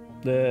shout.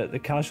 The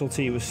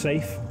casualty was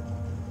safe,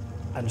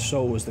 and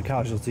so was the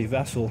casualty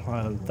vessel,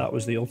 and that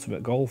was the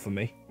ultimate goal for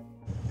me.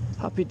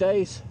 Happy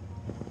days.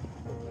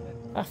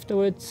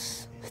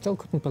 Afterwards, still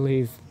couldn't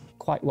believe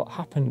quite what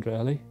happened,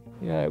 really.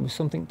 Yeah, it was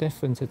something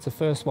different. It's the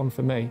first one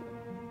for me.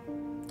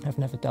 I've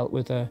never dealt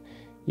with a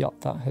yacht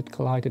that had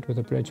collided with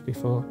a bridge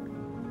before.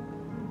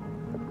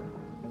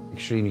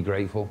 Extremely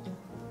grateful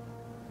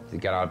to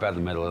get out of bed in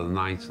the middle of the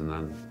night and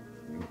then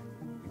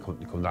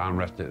you come down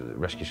and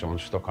rescue someone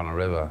stuck on a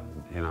river,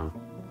 you know,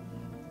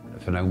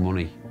 for no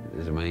money.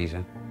 Is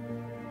amazing.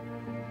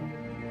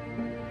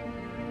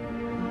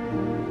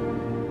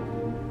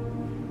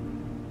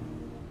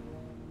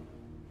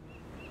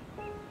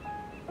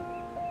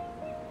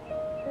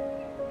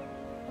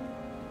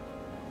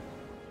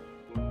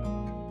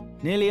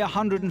 Nearly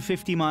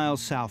 150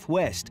 miles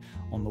southwest,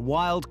 on the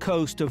wild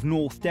coast of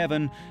North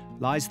Devon,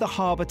 lies the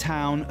harbour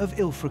town of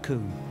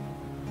Ilfracombe.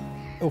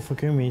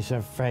 Ilfracombe is a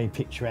very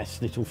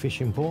picturesque little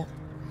fishing port.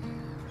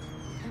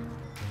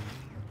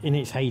 In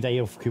its heyday,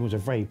 Ilfracombe was a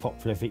very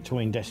popular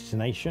Victorian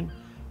destination.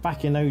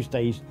 Back in those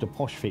days, the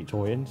posh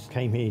Victorians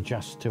came here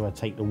just to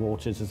take the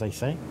waters, as they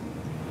say.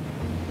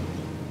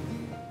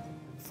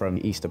 From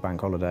Easter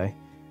bank holiday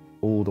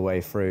all the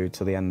way through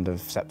to the end of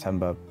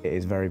September, it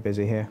is very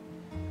busy here.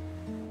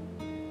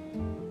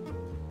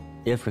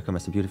 Ilfracombe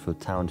is a beautiful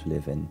town to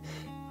live in.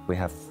 We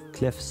have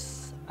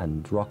cliffs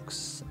and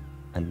rocks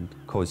and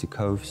cozy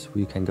coves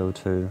we can go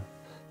to.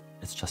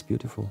 It's just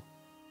beautiful.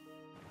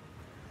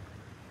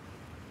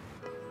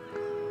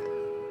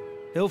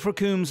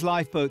 Ilfracombe's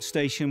lifeboat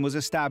station was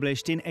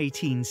established in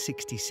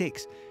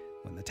 1866,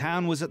 when the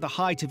town was at the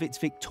height of its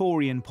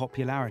Victorian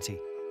popularity.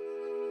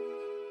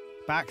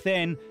 Back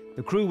then,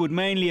 the crew would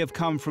mainly have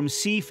come from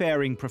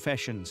seafaring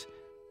professions,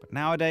 but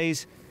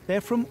nowadays,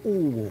 they're from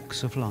all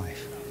walks of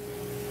life.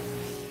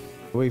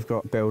 We've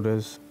got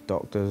builders,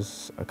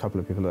 doctors, a couple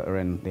of people that are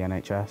in the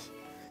NHS.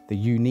 The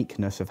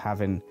uniqueness of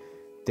having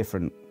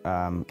different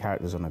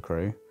characters on the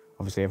crew,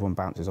 obviously everyone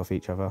bounces off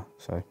each other,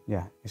 so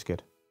yeah, it's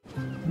good.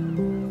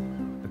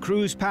 The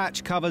cruise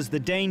patch covers the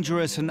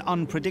dangerous and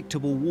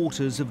unpredictable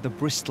waters of the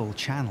Bristol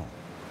Channel.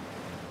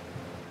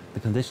 The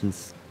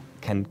conditions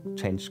can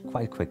change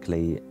quite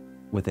quickly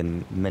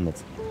within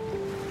minutes.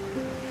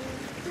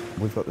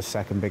 We've got the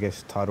second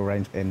biggest tidal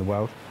range in the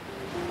world.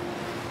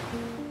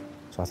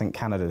 So I think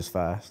Canada's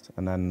first,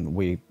 and then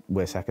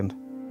we're second.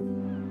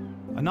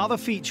 Another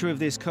feature of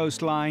this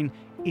coastline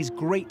is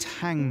Great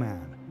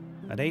Hangman,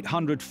 at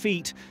 800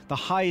 feet, the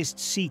highest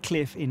sea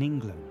cliff in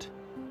England.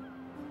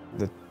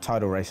 The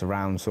tidal race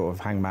around sort of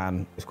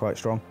Hangman is quite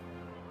strong.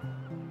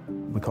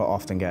 We quite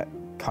often get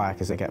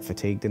kayakers that get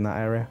fatigued in that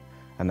area,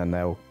 and then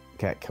they'll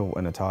get caught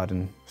in a tide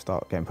and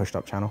start getting pushed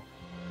up channel.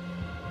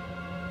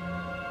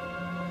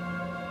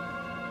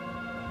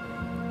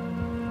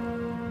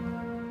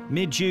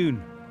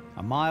 Mid-June,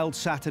 a mild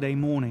Saturday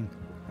morning.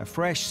 A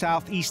fresh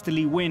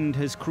southeasterly wind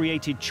has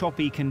created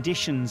choppy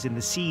conditions in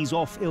the seas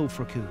off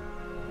Ilfracombe.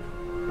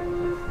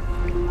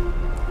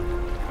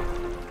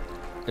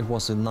 It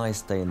was a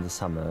nice day in the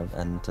summer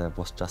and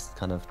was just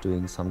kind of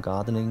doing some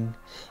gardening,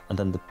 and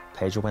then the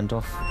pager went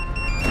off.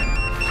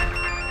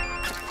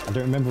 I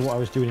don't remember what I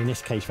was doing in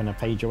this case when the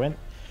pager went,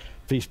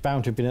 but it's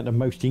bound to have been at the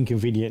most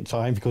inconvenient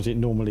time because it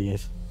normally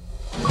is.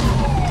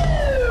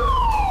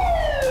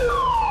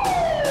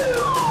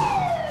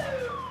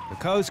 The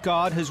Coast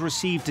Guard has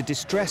received a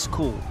distress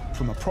call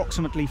from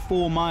approximately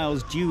 4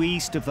 miles due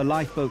east of the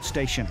lifeboat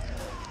station,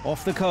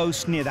 off the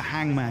coast near the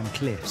Hangman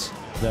Cliffs.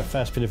 The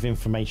first bit of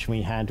information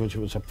we had was it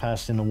was a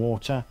person in the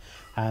water,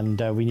 and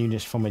we knew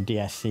this from a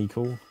DSC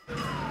call.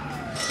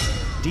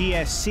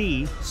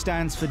 DSC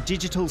stands for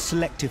Digital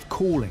Selective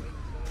Calling.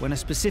 When a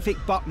specific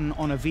button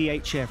on a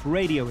VHF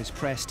radio is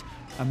pressed,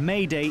 a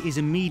mayday is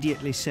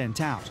immediately sent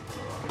out.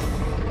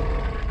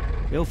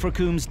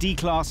 Ilfracombe's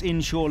D-class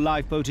inshore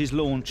lifeboat is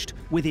launched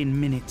within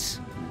minutes.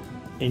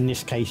 In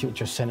this case, it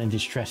just sent a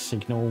distress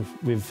signal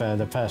with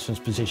the person's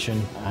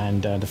position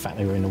and the fact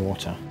they were in the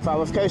water.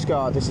 Falmouth Coast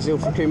Guard, this is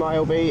Ilfracombe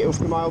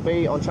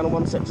ILB on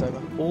channel 16,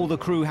 over. All the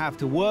crew have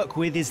to work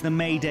with is the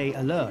Mayday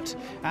alert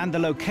and the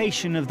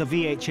location of the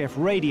VHF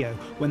radio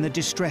when the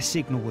distress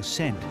signal was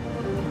sent.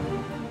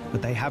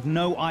 But they have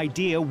no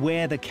idea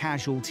where the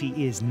casualty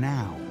is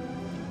now.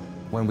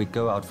 When we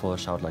go out for a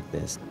shout like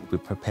this, we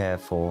prepare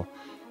for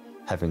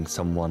having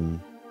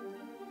someone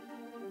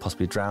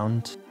possibly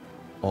drowned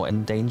or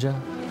in danger.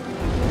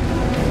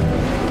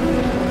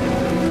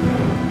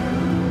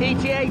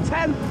 ETA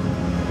 10.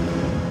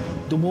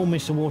 The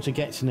warmest the water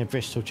gets in the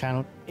Bristol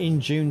Channel. In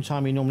June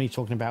time, you're normally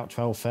talking about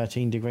 12,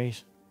 13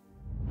 degrees.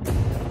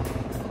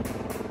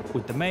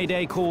 With the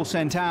Mayday call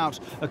sent out,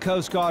 a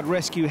Coast Guard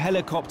rescue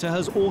helicopter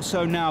has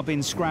also now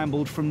been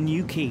scrambled from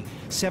Newquay,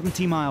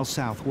 70 miles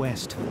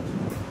southwest.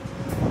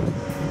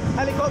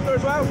 Helicopter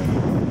as well.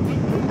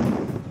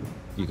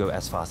 You go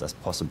as fast as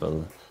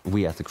possible.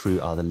 We as the crew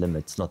are the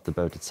limits, not the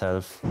boat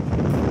itself.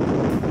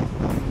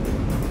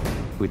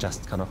 We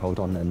just kind of hold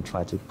on and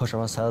try to push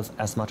ourselves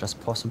as much as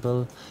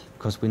possible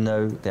because we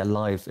know their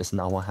life is in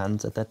our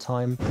hands at that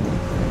time.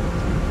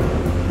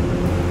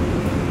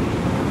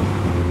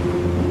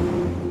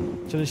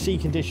 So the sea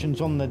conditions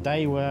on the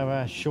day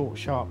were short,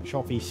 sharp,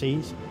 choppy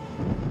seas.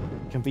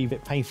 It can be a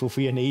bit painful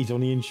for your knees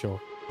on the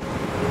inshore.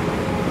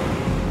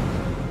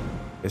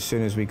 As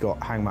soon as we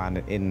got Hangman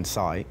in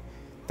sight,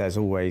 there's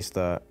always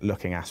the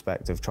looking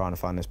aspect of trying to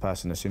find this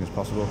person as soon as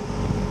possible.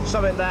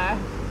 Something there,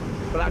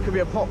 but that could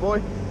be a pot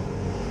boy.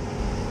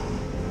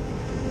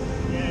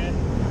 Yeah.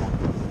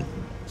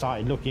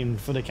 Started looking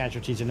for the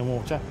casualties in the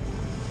water.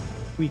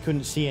 We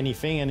couldn't see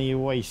anything, and you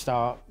always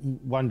start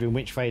wondering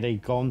which way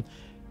they'd gone.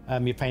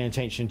 You're paying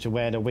attention to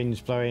where the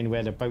wind's blowing,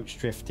 where the boat's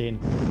drifting.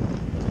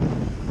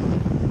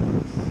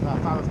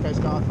 Falmouth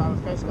Coast Guard,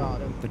 Falmouth Coast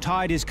Guard. The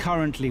tide is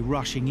currently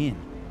rushing in,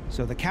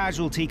 so the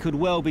casualty could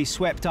well be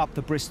swept up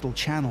the Bristol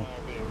Channel.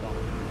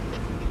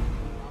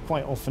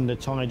 Quite often the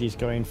tide is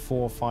going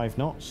 4 or 5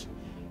 knots,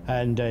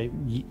 and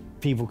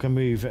people can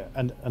move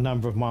a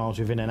number of miles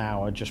within an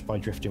hour just by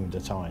drifting with the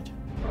tide.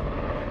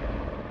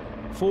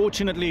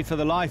 Fortunately for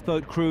the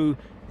lifeboat crew,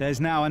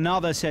 there's now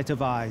another set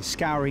of eyes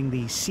scouring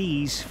the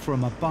seas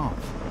from above.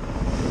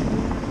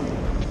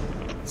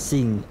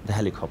 Seeing the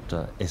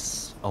helicopter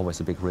is always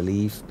a big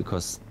relief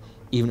because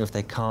even if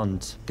they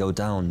can't go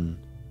down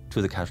to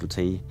the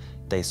casualty,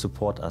 they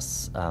support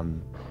us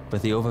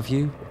with the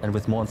overview and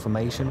with more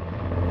information.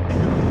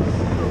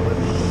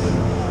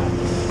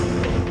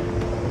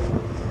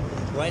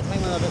 Right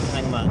hangman or little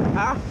hangman?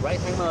 Huh? Right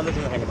hangman or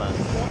little hangman?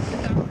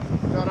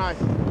 Don't know.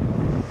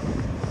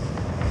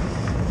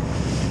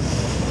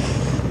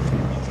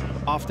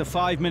 After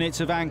 5 minutes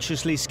of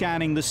anxiously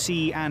scanning the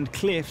sea and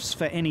cliffs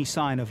for any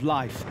sign of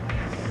life,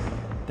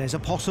 there's a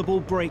possible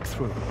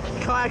breakthrough.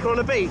 Kayak on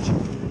the beach?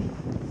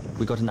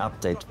 We got an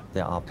update.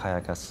 There are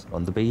kayakers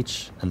on the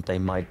beach, and they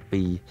might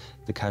be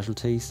the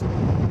casualties. This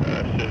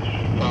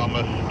is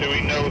Falmouth. Do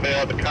we know they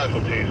are the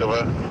casualties,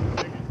 over?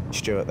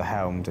 Stu at the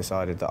helm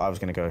decided that I was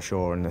going to go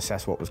ashore and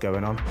assess what was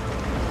going on.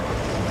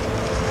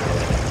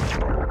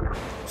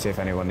 See if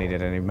anyone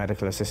needed any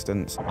medical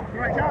assistance.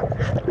 Right up.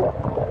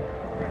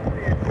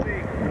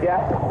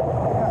 Yeah.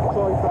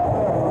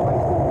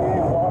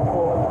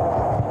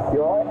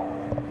 You all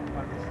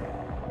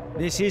right?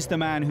 This is the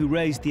man who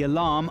raised the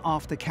alarm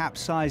after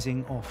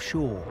capsizing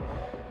offshore.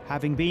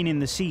 Having been in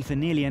the sea for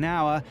nearly an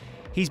hour,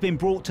 he's been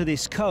brought to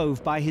this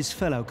cove by his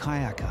fellow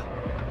kayaker.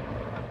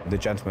 The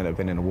gentleman that had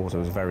been in the water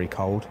was very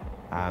cold,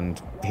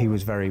 and he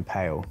was very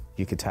pale.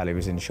 You could tell he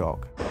was in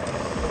shock.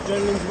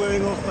 Adrenaline's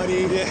wearing off,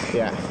 buddy.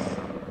 Yeah.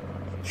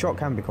 Shock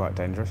can be quite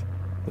dangerous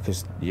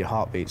because your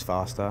heart beats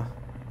faster,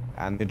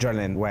 and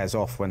adrenaline wears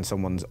off when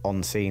someone's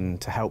on scene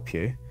to help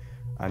you,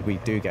 and we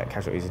do get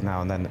casualties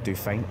now and then that do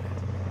faint.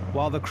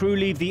 While the crew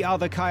leave the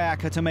other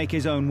kayaker to make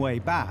his own way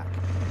back.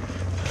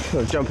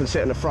 He'll jump and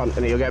sit in the front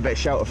and you'll get a bit of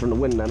shelter from the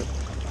wind then.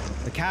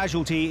 The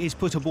casualty is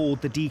put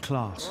aboard the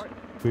D-class.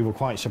 We were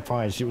quite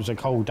surprised. It was a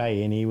cold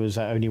day and he was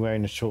only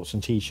wearing the shorts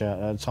and T-shirt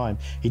at the time.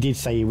 He did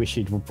say he wished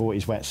he'd brought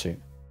his wetsuit.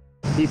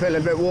 You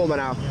feeling a bit warmer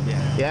now?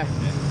 Yeah.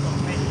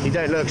 Yeah? You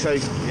don't look so...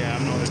 Yeah,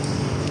 I'm not...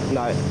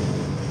 No.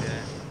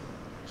 Yeah.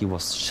 He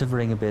was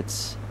shivering a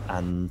bit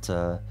and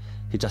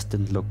he just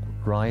didn't look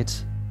right.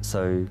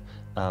 So,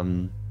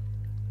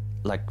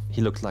 like,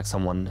 he looked like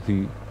someone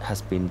who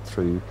has been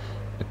through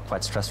a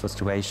quite stressful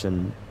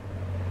situation.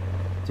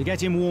 To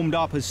get him warmed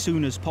up as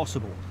soon as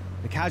possible,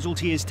 the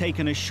casualty is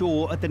taken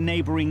ashore at the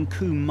neighbouring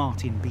Combe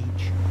Martin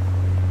beach.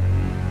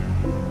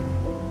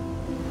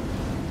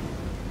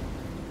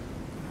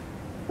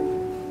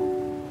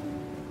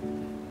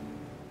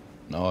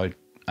 I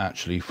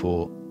actually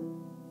thought,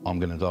 I'm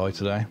going to die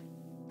today.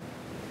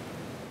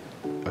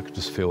 I could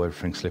just feel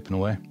everything slipping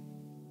away.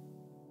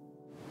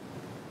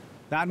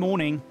 That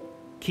morning,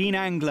 keen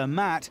angler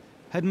Matt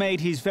had made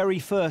his very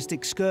first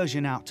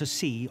excursion out to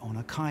sea on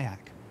a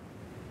kayak.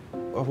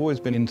 I've always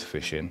been into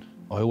fishing.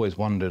 I always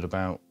wondered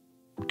about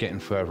getting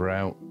further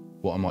out,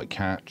 what I might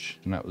catch,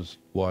 and that was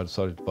why I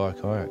decided to buy a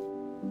kayak.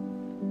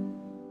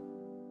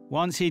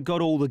 Once he'd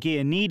got all the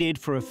gear needed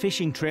for a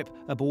fishing trip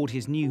aboard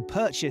his new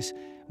purchase,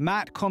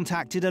 Matt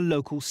contacted a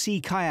local sea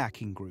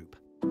kayaking group.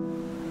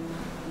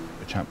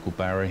 A chap called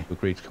Barry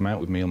agreed to come out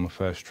with me on my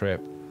first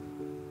trip.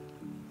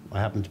 I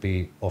happened to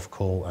be off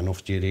call and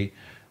off duty,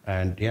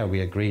 and yeah,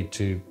 we agreed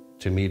to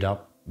meet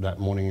up that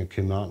morning in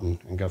Combe Martin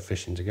and go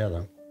fishing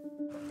together.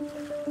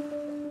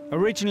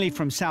 Originally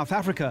from South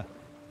Africa,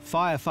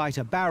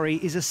 firefighter Barry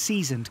is a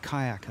seasoned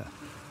kayaker.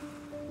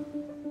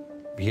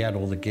 He had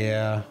all the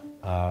gear.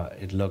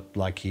 It looked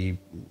like he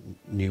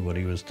knew what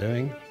he was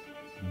doing.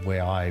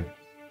 Where I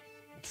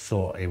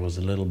thought it was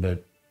a little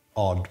bit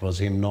odd was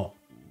him not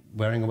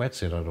wearing a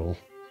wetsuit at all.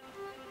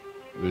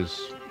 It was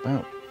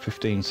about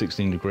 15,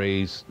 16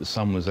 degrees, the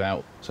sun was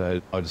out,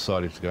 so I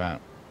decided to go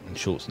out in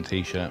shorts and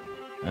t-shirt,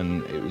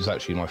 and it was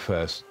actually my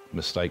first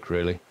mistake,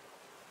 really.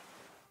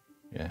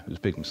 Yeah, it was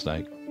a big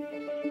mistake.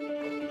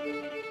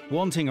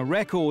 Wanting a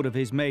record of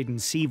his maiden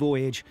sea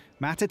voyage,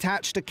 Matt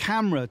attached a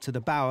camera to the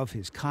bow of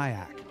his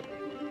kayak.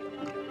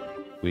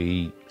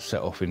 We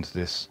set off into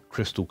this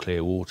crystal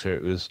clear water.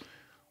 It was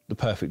the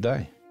perfect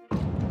day.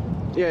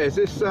 Yeah, is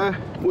this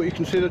what you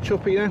consider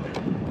choppy then?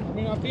 I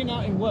mean, I've been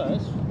out in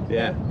worse.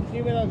 Yeah.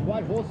 See where those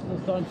white horses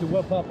are starting to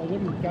whip up, I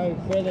wouldn't go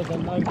further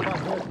than those white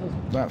horses.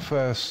 That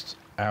first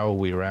hour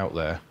we were out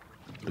there,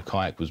 the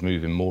kayak was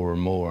moving more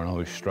and more and I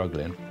was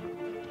struggling.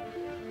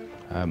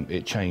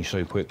 It changed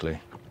so quickly,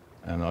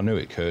 and I knew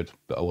it could,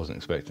 but I wasn't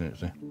expecting it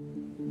to.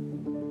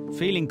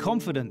 Feeling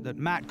confident that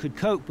Matt could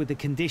cope with the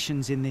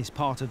conditions in this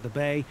part of the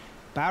bay,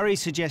 Barry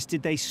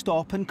suggested they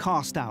stop and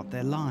cast out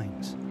their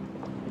lines.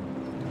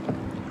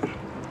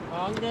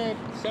 I'm going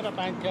to set up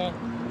anchor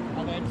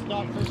and then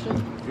start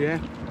fishing. Yeah.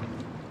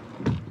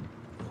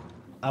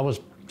 I was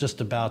just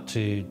about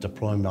to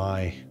deploy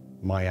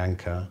my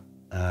anchor,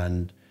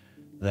 and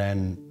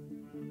then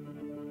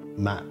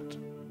Matt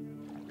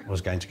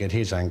was going to get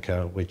his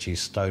anchor, which he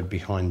stowed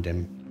behind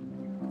him.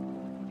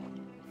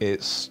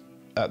 It's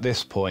at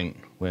this point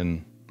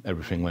when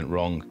everything went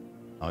wrong.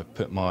 I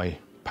put my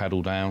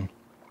paddle down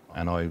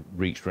and I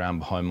reached around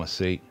behind my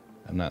seat,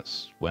 and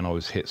that's when I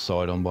was hit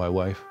side on by a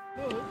wave.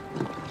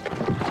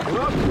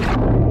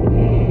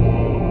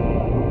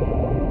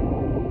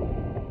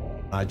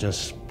 I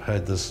just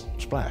heard this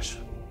splash,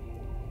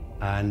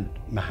 and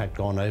Matt had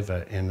gone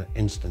over in an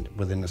instant.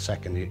 Within a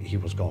second, he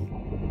was gone.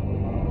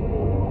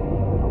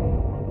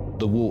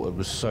 The water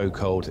was so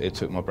cold, it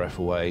took my breath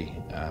away.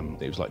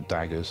 It was like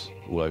daggers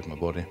all over my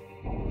body.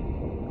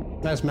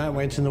 As Matt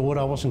went in the water,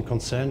 I wasn't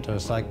concerned. I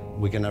was like,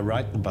 we're going to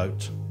right the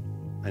boat,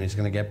 and he's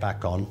going to get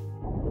back on.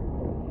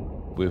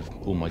 With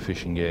all my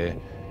fishing gear,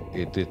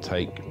 it did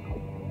take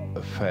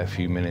a fair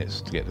few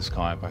minutes to get this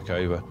kayak back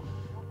over.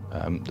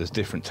 There's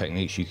different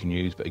techniques you can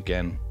use, but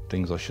again,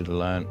 things I should have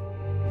learned.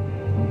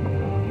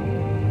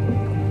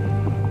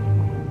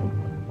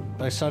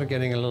 I started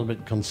getting a little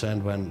bit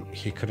concerned when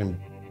he couldn't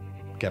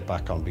get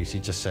back on, because he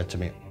just said to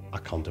me, I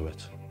can't do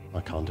it. I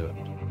can't do it.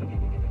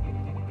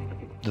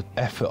 The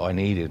effort I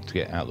needed to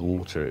get out of the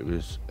water, it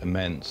was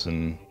immense,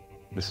 and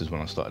this is when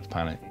I started to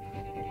panic.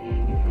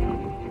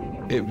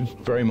 It was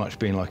very much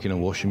being like in a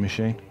washing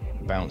machine,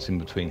 bouncing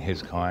between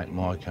his kayak,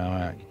 my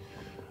kayak.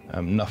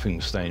 Nothing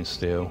was staying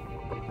still.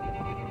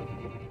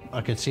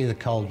 I could see the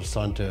cold was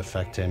starting to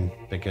affect him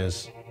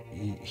because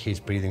his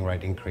breathing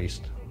rate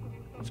increased.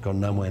 He's got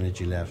no more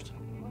energy left.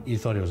 He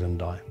thought he was going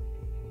to die.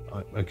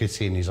 I could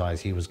see in his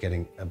eyes he was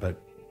getting a bit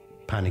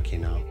panicky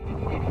now.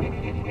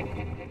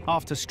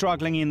 After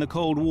struggling in the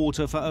cold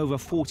water for over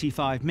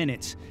 45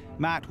 minutes,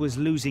 Matt was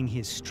losing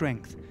his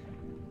strength.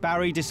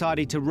 Barry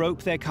decided to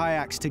rope their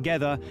kayaks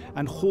together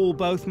and haul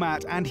both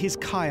Matt and his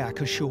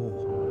kayak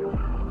ashore.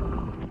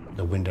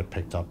 The wind had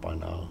picked up by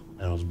now,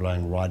 and it was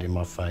blowing right in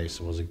my face.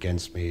 It was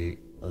against me,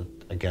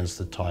 against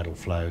the tidal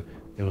flow.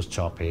 It was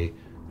choppy.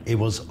 It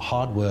was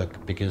hard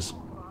work because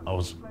I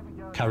was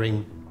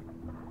carrying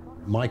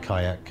my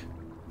kayak,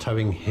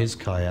 towing his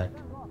kayak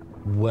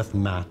with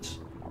Matt,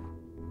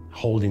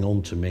 holding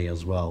on to me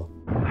as well.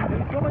 Swim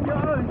on your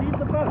own, leave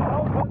the boat,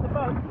 I'll hold the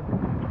boat.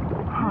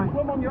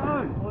 Swim on your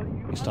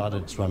own. He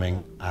started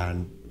swimming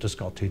and just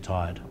got too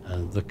tired,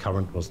 and the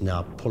current was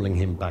now pulling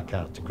him back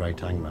out to Great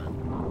Hangman.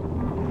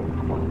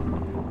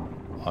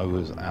 I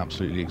was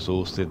absolutely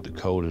exhausted. The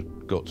cold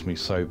had got to me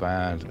so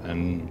bad,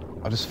 and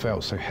I just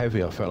felt so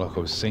heavy. I felt like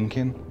I was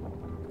sinking.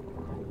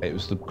 It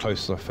was the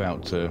closest I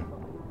felt to,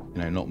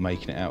 not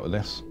making it out of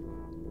this.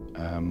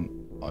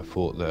 I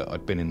thought that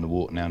I'd been in the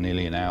water now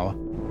nearly an hour.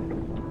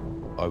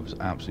 I was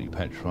absolutely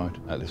petrified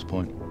at this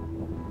point.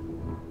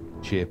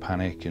 Sheer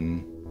panic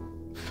and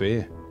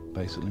fear,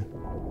 basically.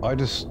 I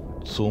just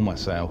saw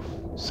myself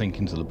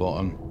sinking to the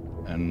bottom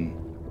and,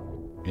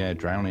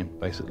 drowning,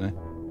 basically.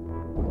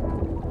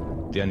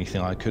 The only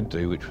thing I could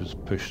do, which was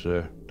push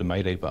the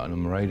Mayday button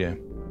on the radio.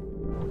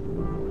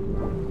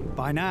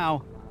 By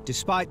now,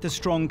 despite the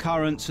strong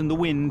currents and the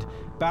wind,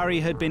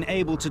 Barry had been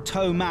able to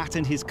tow Matt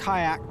and his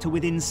kayak to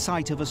within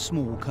sight of a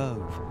small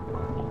cove.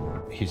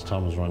 His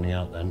time was running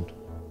out then.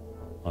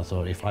 I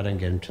thought, if I don't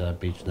get him to that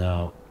beach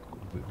now,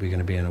 we're going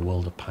to be in a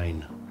world of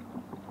pain,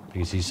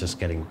 because he's just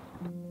getting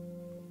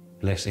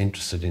less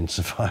interested in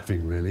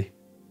surviving, really.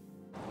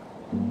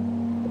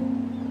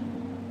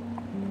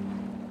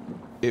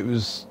 It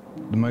was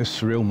the most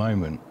surreal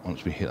moment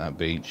once we hit that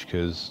beach,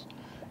 because,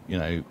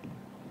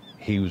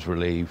 he was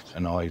relieved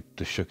and I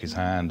just shook his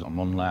hand. I'm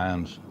on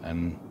land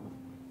and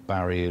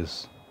Barry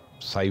has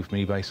saved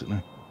me,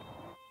 basically.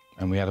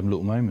 And we had a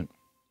little moment.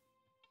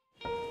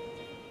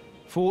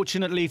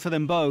 Fortunately for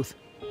them both,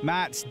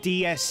 Matt's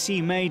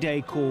DSC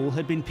Mayday call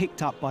had been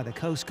picked up by the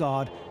Coast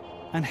Guard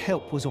and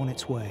help was on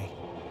its way.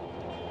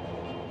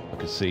 I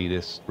could see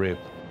this rib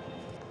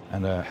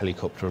and a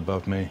helicopter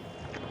above me.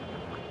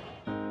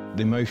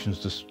 The emotions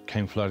just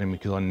came flooding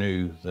because I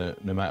knew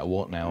that no matter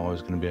what now, I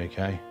was going to be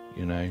okay,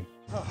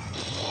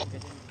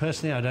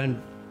 Personally, I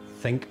don't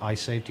think I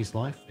saved his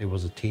life. It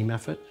was a team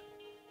effort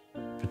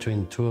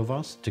between the two of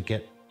us to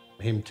get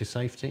him to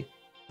safety.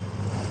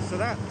 So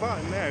that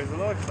button there is a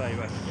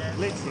lifesaver,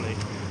 literally.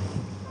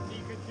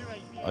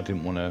 I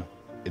didn't want to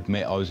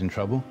admit I was in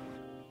trouble,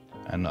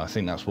 and I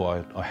think that's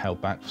why I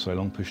held back for so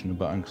long pushing the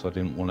button, because I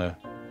didn't want to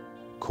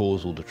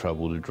cause all the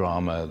trouble, the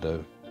drama,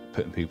 the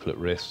putting people at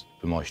risk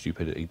for my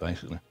stupidity,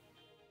 basically.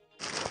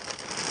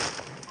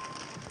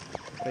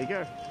 There you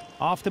go.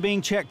 After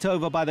being checked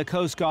over by the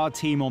Coast Guard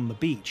team on the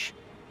beach,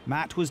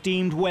 Matt was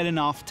deemed well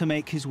enough to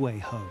make his way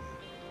home.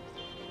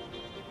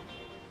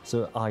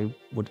 So I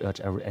would urge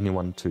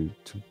anyone to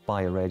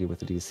buy a radio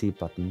with a DSC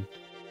button.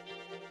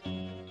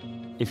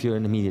 If you're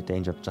in immediate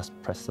danger, just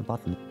press the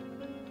button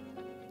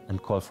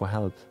and call for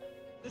help.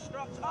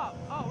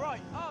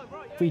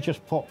 We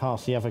just popped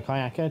past the other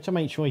kayaker to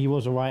make sure he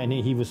was all right and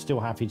he was still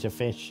happy to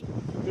fish.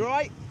 You all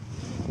right?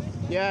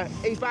 Yeah,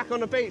 he's back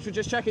on the beach. We're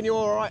just checking you're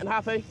all right and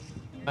happy.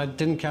 I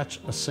didn't catch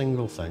a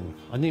single thing.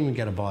 I didn't even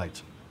get a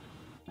bite.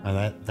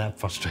 And that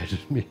frustrated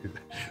me.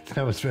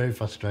 That was very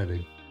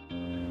frustrating.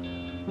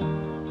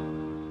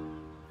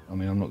 I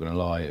mean, I'm not going to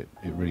lie, it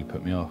really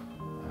put me off.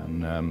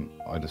 And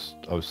I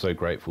was so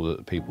grateful that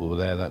the people were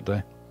there that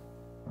day.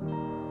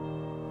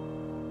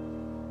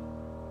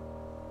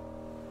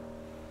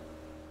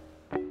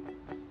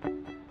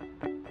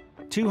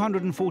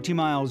 "240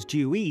 miles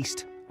due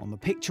east, on the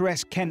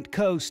picturesque Kent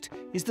coast,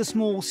 is the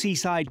small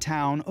seaside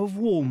town of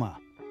Walmer.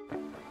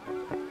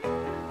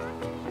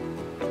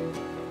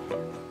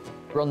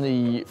 We're on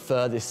the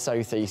furthest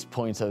southeast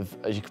point of,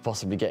 as you could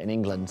possibly get in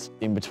England,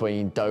 in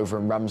between Dover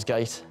and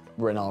Ramsgate.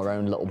 We're in our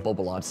own little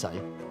bubble, I'd say.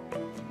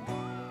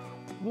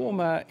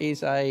 Walmer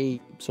is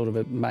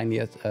mainly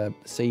a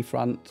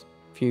seafront,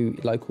 a few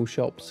local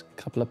shops, a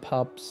couple of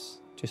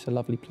pubs, just a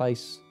lovely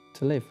place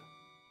to live.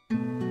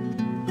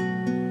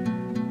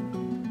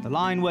 The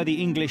line where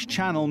the English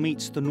Channel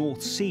meets the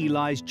North Sea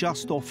lies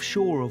just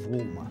offshore of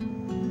Walmer,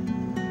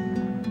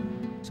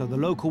 so the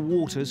local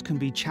waters can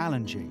be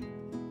challenging.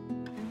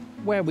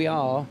 Where we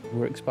are,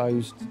 we're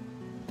exposed.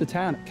 The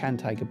town can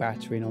take a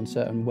battering on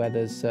certain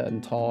weathers, certain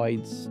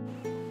tides.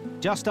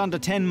 Just under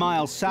 10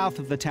 miles south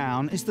of the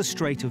town is the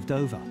Strait of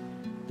Dover,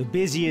 the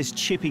busiest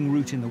shipping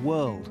route in the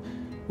world,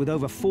 with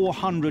over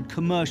 400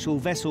 commercial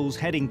vessels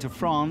heading to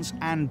France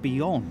and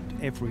beyond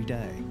every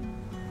day.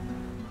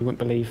 You wouldn't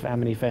believe how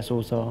many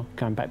vessels are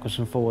going backwards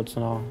and forwards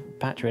on our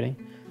patch, really.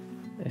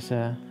 It's,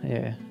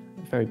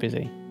 very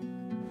busy.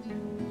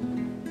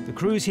 The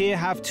crews here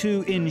have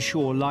 2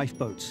 inshore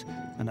lifeboats,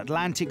 an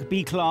Atlantic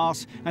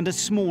B-class and a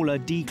smaller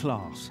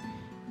D-class.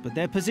 But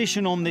their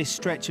position on this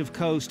stretch of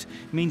coast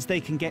means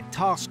they can get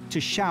tasked to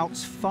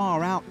shouts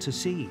far out to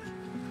sea.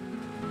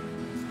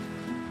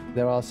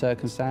 There are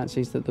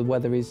circumstances that the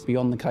weather is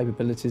beyond the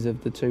capabilities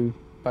of the 2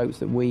 boats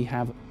that we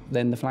have.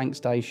 Then the flank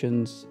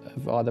stations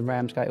of either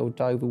Ramsgate or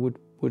Dover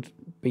would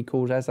be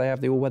called as they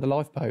have the all-weather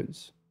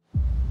lifeboats.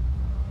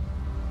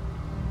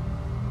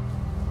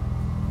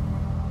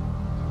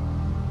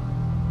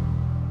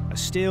 A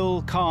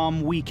still,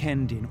 calm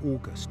weekend in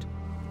August.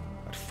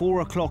 At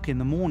 4 o'clock in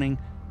the morning,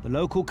 the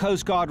local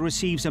Coast Guard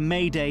receives a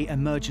Mayday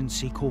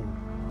emergency call.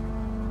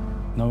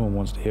 No one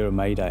wants to hear a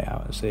Mayday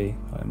out at sea.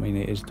 I mean,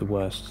 it is the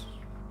worst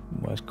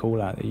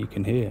call out that you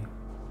can hear.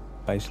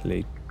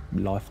 Basically,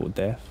 life or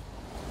death.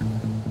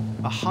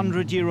 A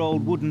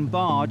 100-year-old wooden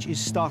barge is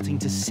starting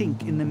to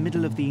sink in the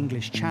middle of the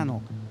English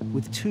Channel,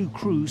 with 2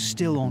 crews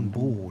still on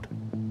board.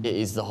 It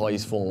is the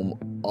highest form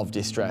of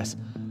distress,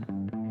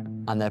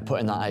 and they're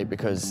putting that out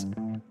because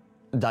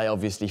they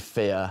obviously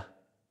fear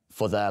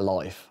for their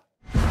life.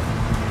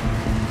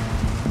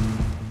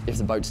 If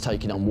the boat's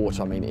taking on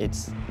water, I mean,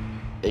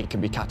 it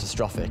can be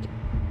catastrophic.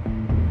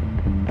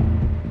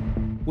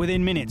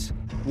 Within minutes,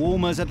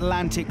 Walmer's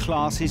Atlantic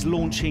class is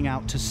launching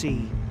out to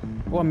sea.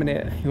 1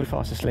 minute, you're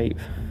fast asleep.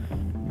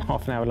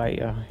 Half an hour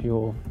later,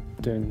 you're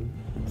doing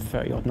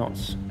 30-odd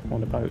knots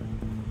on a boat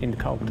in the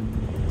cold.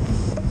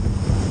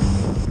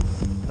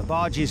 The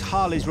barge's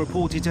hull is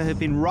reported to have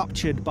been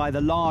ruptured by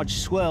the large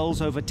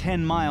swells over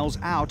 10 miles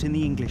out in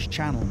the English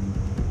Channel.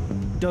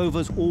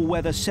 Dover's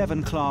all-weather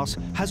 7 class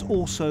has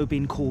also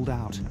been called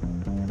out.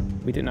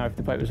 We didn't know if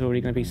the boat was already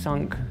going to be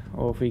sunk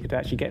or if we could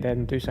actually get there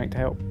and do something to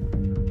help.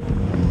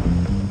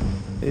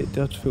 It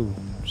does feel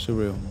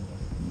surreal,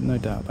 no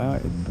doubt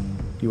about it.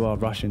 You are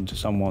rushing to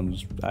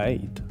someone's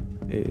aid.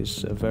 It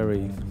is a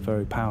very,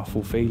 very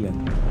powerful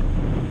feeling.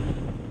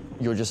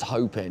 You're just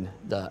hoping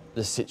that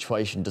the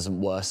situation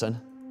doesn't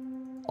worsen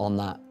on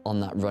that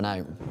run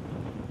out.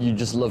 You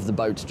just love the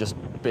boat to just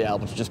be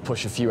able to just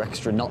push a few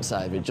extra knots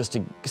out of it, just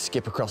to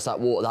skip across that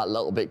water that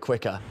little bit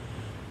quicker.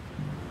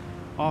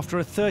 After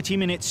a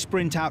 30-minute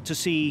sprint out to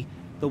sea,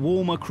 the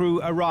Walmer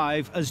crew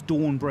arrive as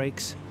dawn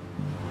breaks.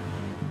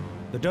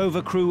 The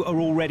Dover crew are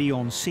already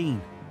on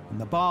scene, and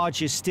the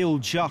barge is still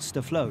just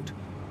afloat.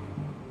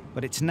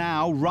 But it's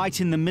now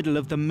right in the middle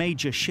of the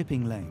major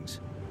shipping lanes.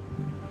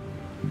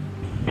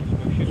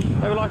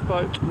 Over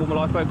lifeboat, Walmer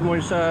lifeboat. Good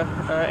morning, sir.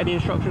 Any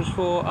instructions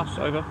for us?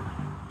 Over.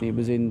 It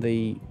was in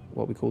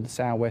what we call the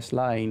southwest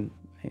lane.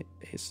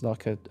 It's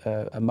like a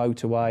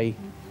motorway.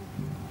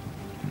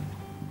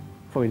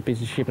 Probably the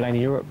busiest ship lane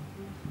in Europe.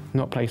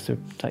 Not a place to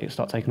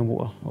start taking the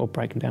water or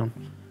breaking down.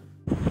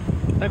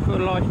 They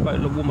put a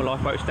lifeboat, a warmer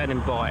lifeboat standing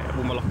by, a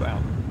warmer lifeboat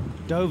out.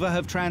 Dover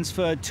have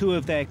transferred 2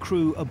 of their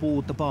crew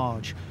aboard the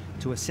barge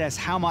to assess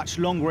how much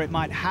longer it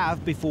might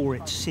have before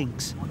it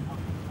sinks.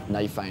 And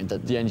they found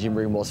that the engine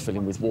room was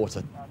filling with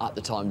water. At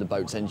the time, the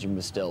boat's engine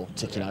was still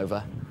ticking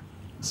over.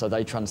 So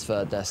they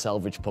transferred their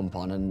salvage pump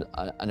on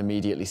and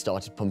immediately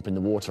started pumping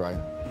the water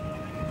out.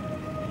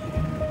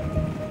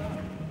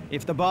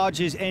 If the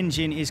barge's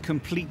engine is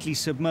completely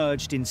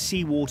submerged in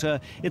seawater,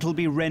 it'll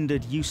be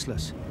rendered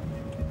useless.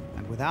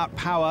 And without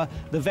power,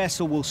 the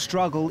vessel will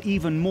struggle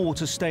even more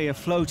to stay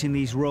afloat in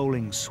these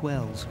rolling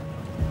swells.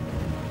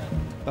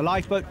 The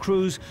lifeboat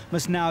crews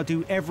must now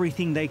do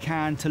everything they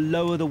can to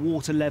lower the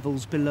water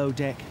levels below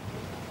deck,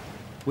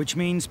 which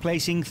means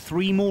placing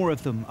 3 more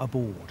of them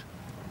aboard.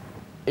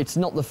 It's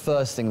not the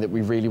first thing that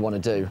we really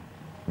want to do.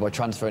 By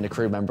transferring a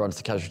crew member onto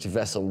the casualty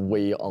vessel,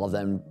 we are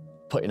then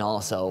putting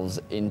ourselves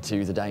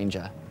into the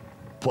danger.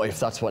 But if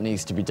that's what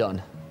needs to be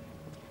done,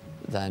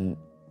 then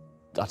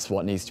that's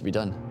what needs to be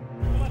done.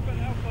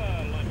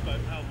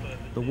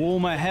 The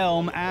warmer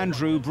helm,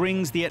 Andrew,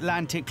 brings the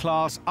Atlantic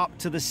class up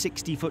to the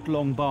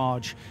 60-foot-long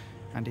barge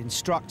and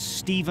instructs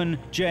Stephen,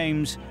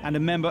 James, and a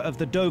member of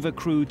the Dover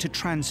crew to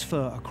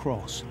transfer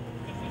across.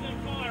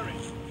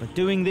 But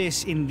doing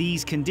this in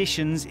these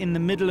conditions in the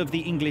middle of the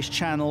English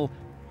Channel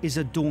is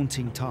a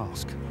daunting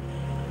task.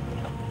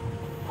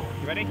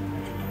 You ready?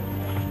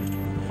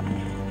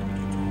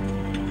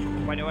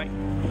 Wait, away.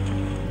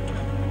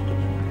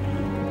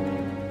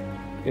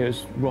 It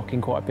was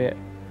rocking quite a bit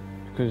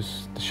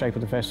because the shape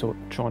of the vessel,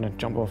 trying to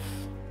jump off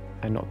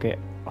and not get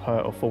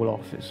hurt or fall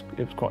off, it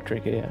was quite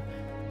tricky, yeah.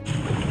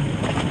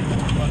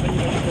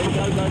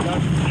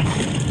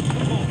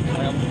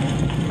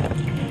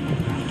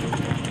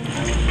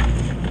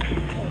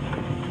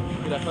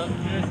 Good effort.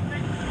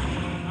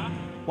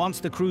 Once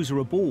the crews are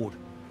aboard,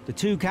 the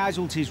 2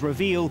 casualties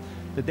reveal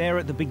that they're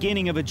at the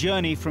beginning of a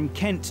journey from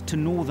Kent to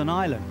Northern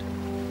Ireland.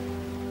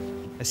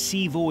 A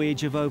sea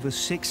voyage of over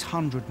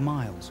 600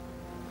 miles.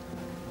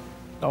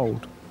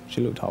 Old.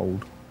 She looked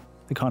old.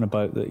 The kind of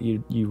boat that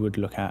you would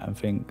look at and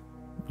think,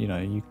 you know,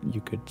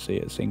 you could see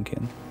it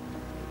sinking.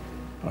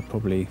 I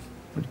probably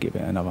would give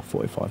it another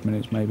 45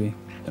 minutes maybe,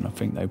 and I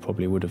think they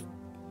probably would have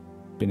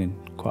been in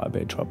quite a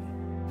bit of trouble.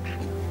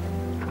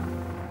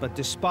 But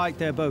despite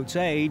their boat's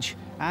age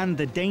and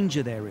the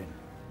danger they're in,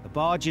 the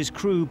barge's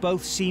crew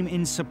both seem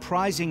in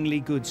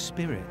surprisingly good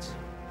spirits.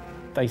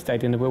 They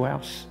stayed in the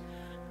wheelhouse.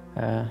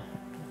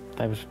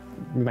 They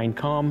remained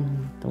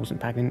calm. They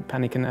wasn't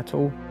panicking at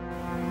all.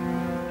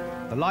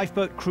 The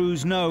lifeboat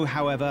crews know,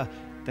 however,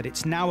 that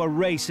it's now a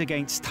race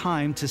against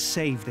time to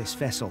save this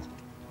vessel.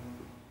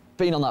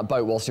 Being on that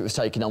boat whilst it was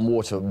taking on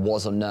water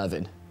was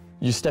unnerving.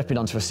 You're stepping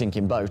onto a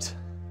sinking boat.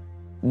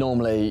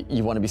 Normally,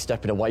 you want to be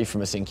stepping away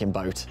from a sinking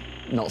boat,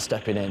 not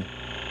stepping in.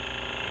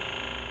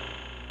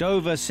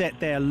 Dover set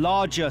their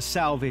larger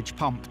salvage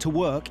pump to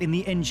work in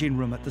the engine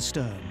room at the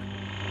stern.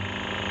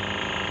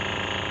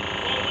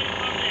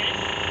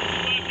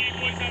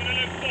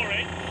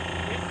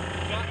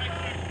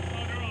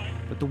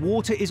 But the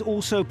water is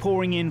also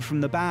pouring in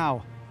from the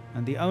bow,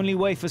 and the only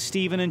way for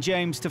Stephen and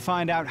James to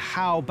find out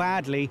how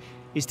badly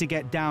is to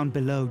get down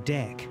below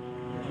deck.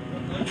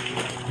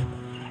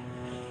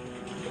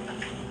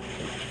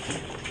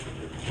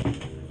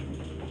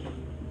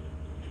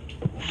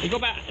 We've got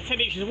about 10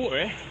 inches of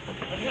water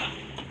here.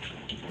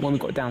 When we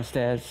got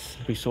downstairs,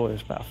 we saw there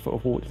was about a foot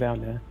of water down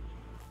there.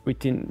 We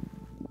didn't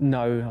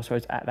know, I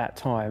suppose, at that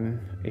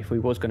time, if we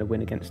was going to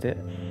win against it.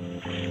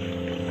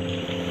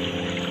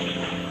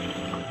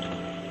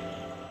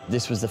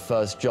 This was the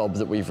first job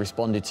that we've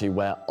responded to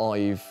where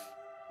I've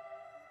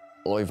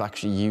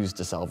actually used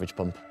a salvage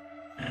pump.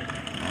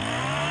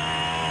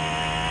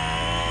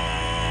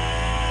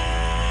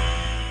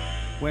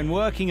 When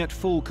working at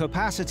full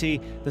capacity,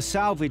 the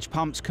salvage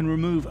pumps can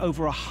remove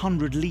over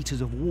 100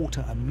 litres of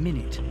water a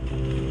minute.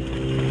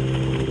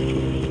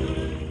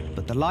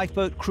 But the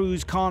lifeboat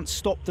crews can't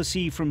stop the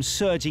sea from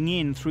surging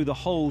in through the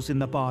holes in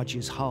the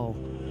barge's hull.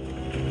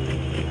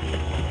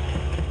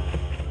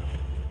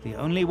 The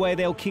only way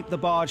they'll keep the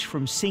barge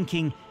from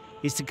sinking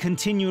is to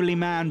continually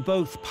man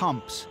both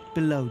pumps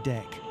below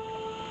deck.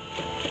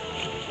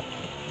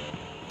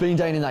 Being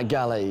down in that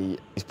galley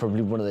is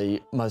probably one of the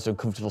most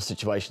uncomfortable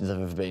situations I've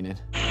ever been in.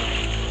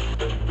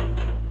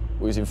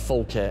 We was in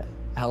full kit,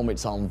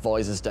 helmets on,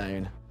 visors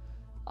down,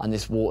 and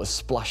this water's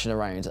splashing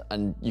around,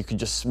 and you can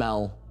just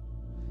smell,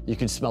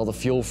 the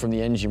fuel from the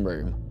engine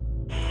room.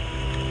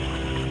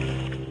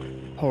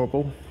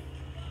 Horrible.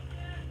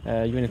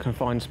 You're in a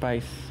confined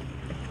space.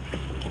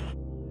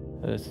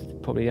 That's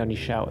probably the only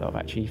shout that I've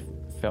actually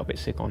felt a bit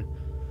sick on.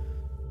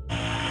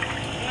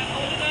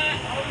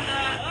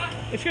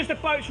 It's because the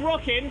boat's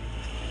rocking,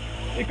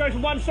 it goes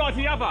from one side to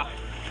the other.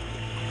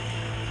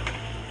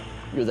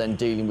 You're then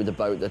dealing with a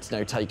boat that's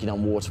now taking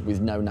on water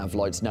with no nav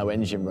lights, no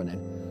engine running.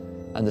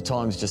 And the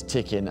time's just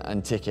ticking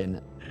and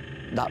ticking.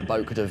 That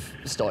boat could have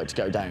started to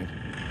go down.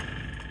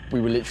 We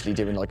were literally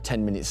doing like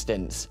 10-minute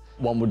stints.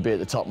 One would be at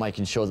the top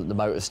making sure that the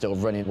motor's still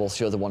running whilst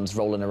the other one's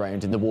rolling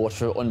around in the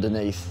water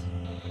underneath,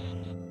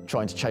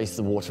 trying to chase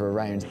the water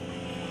around.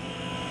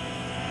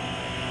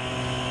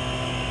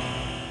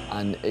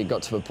 And it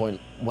got to a point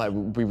where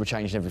we were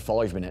changing every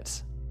 5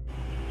 minutes.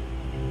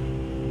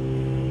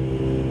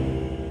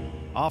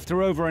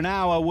 After over an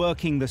hour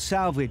working the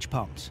salvage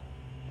pumps,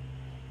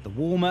 the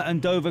Warmer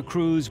and Dover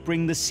crews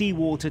bring the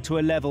seawater to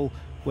a level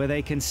where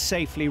they can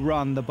safely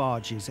run the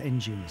barge's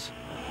engines.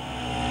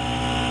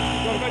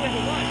 You've got to go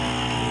different way.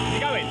 You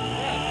going?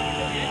 Yeah.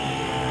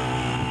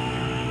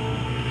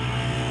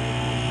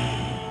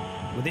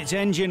 With its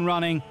engine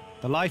running,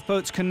 the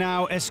lifeboats can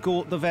now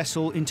escort the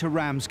vessel into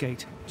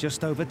Ramsgate,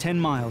 just over 10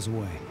 miles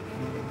away.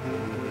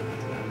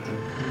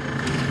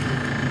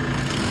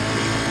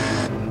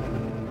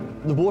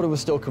 The water was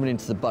still coming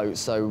into the boat,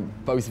 so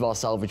both of our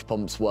salvage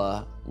pumps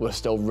were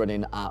still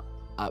running at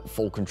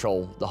full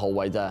control the whole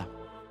way there.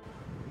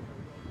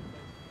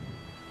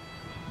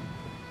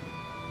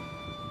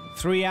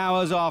 3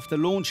 hours after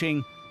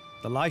launching,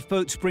 the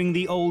lifeboats bring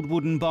the old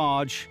wooden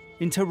barge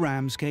into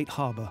Ramsgate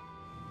Harbour,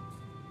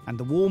 and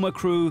the Warmer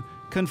crew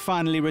can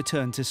finally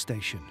return to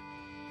station.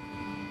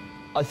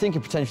 I think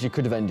it potentially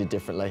could have ended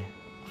differently.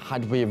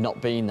 Had we have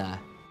not been there,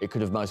 it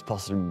could have most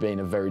possibly been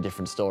a very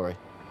different story.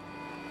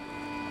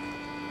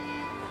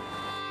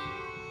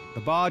 The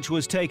barge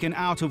was taken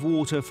out of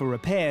water for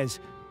repairs,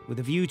 with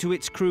a view to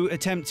its crew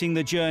attempting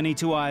the journey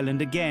to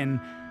Ireland again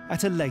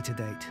at a later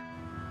date.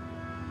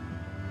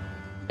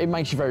 It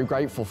makes you very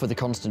grateful for the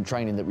constant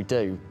training that we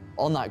do.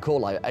 On that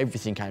call-out,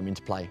 everything came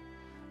into play.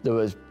 There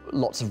was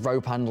lots of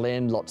rope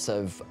handling, lots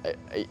of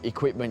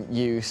equipment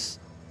use.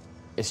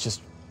 It's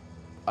just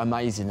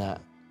amazing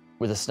that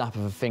with a snap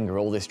of a finger,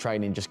 all this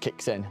training just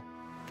kicks in.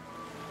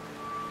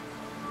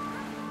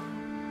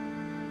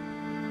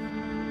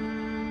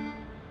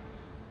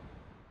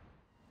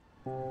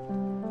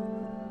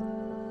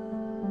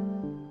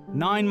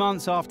 Nine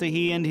months after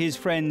he and his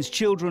friends'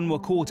 children were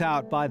caught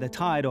out by the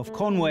tide off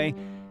Conwy,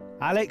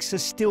 Alex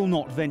has still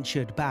not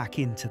ventured back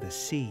into the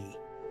sea.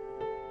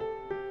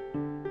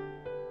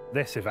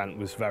 This event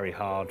was very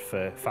hard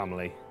for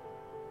family.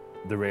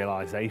 The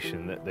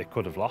realisation that they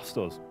could have lost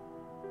us.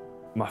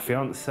 My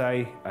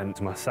fiancée and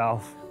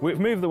myself, we've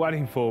moved the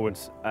wedding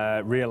forwards,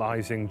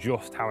 realising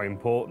just how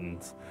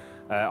important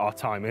our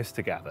time is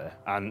together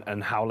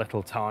and how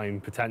little time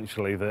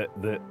potentially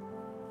that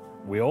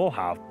we all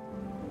have.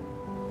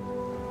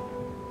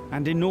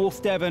 And in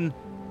North Devon,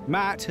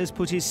 Matt has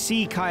put his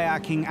sea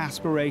kayaking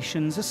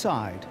aspirations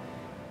aside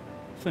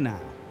for now.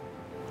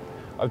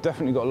 I've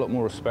definitely got a lot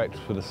more respect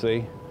for the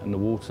sea and the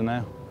water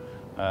now.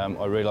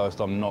 I realised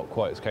I'm not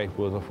quite as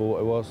capable as I thought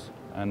I was,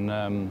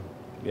 and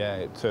yeah,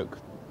 it took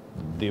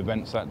the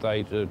events that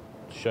day to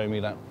show me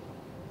that.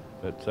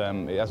 But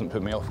it hasn't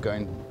put me off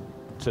going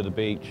to the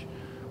beach,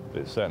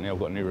 but certainly I've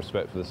got new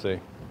respect for the sea.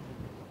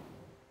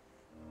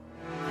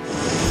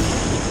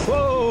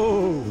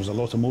 Whoa! There was a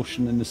lot of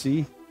motion in the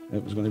sea.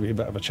 It was going to be a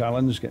bit of a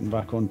challenge getting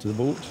back onto the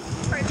boat.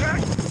 Right,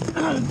 Jack.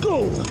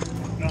 Go!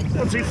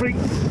 1, 2, 3.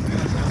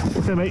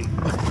 Okay, mate.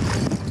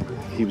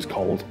 He was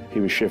cold.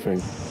 He was shivering.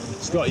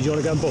 Scotty, do you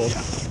want to go on board?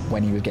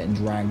 When he was getting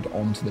dragged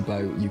onto the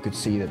boat, you could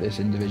see that this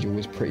individual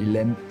was pretty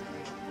limp.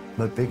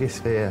 My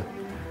biggest fear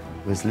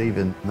was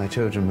leaving my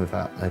children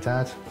without their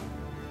dad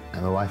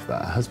and my wife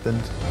without her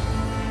husband.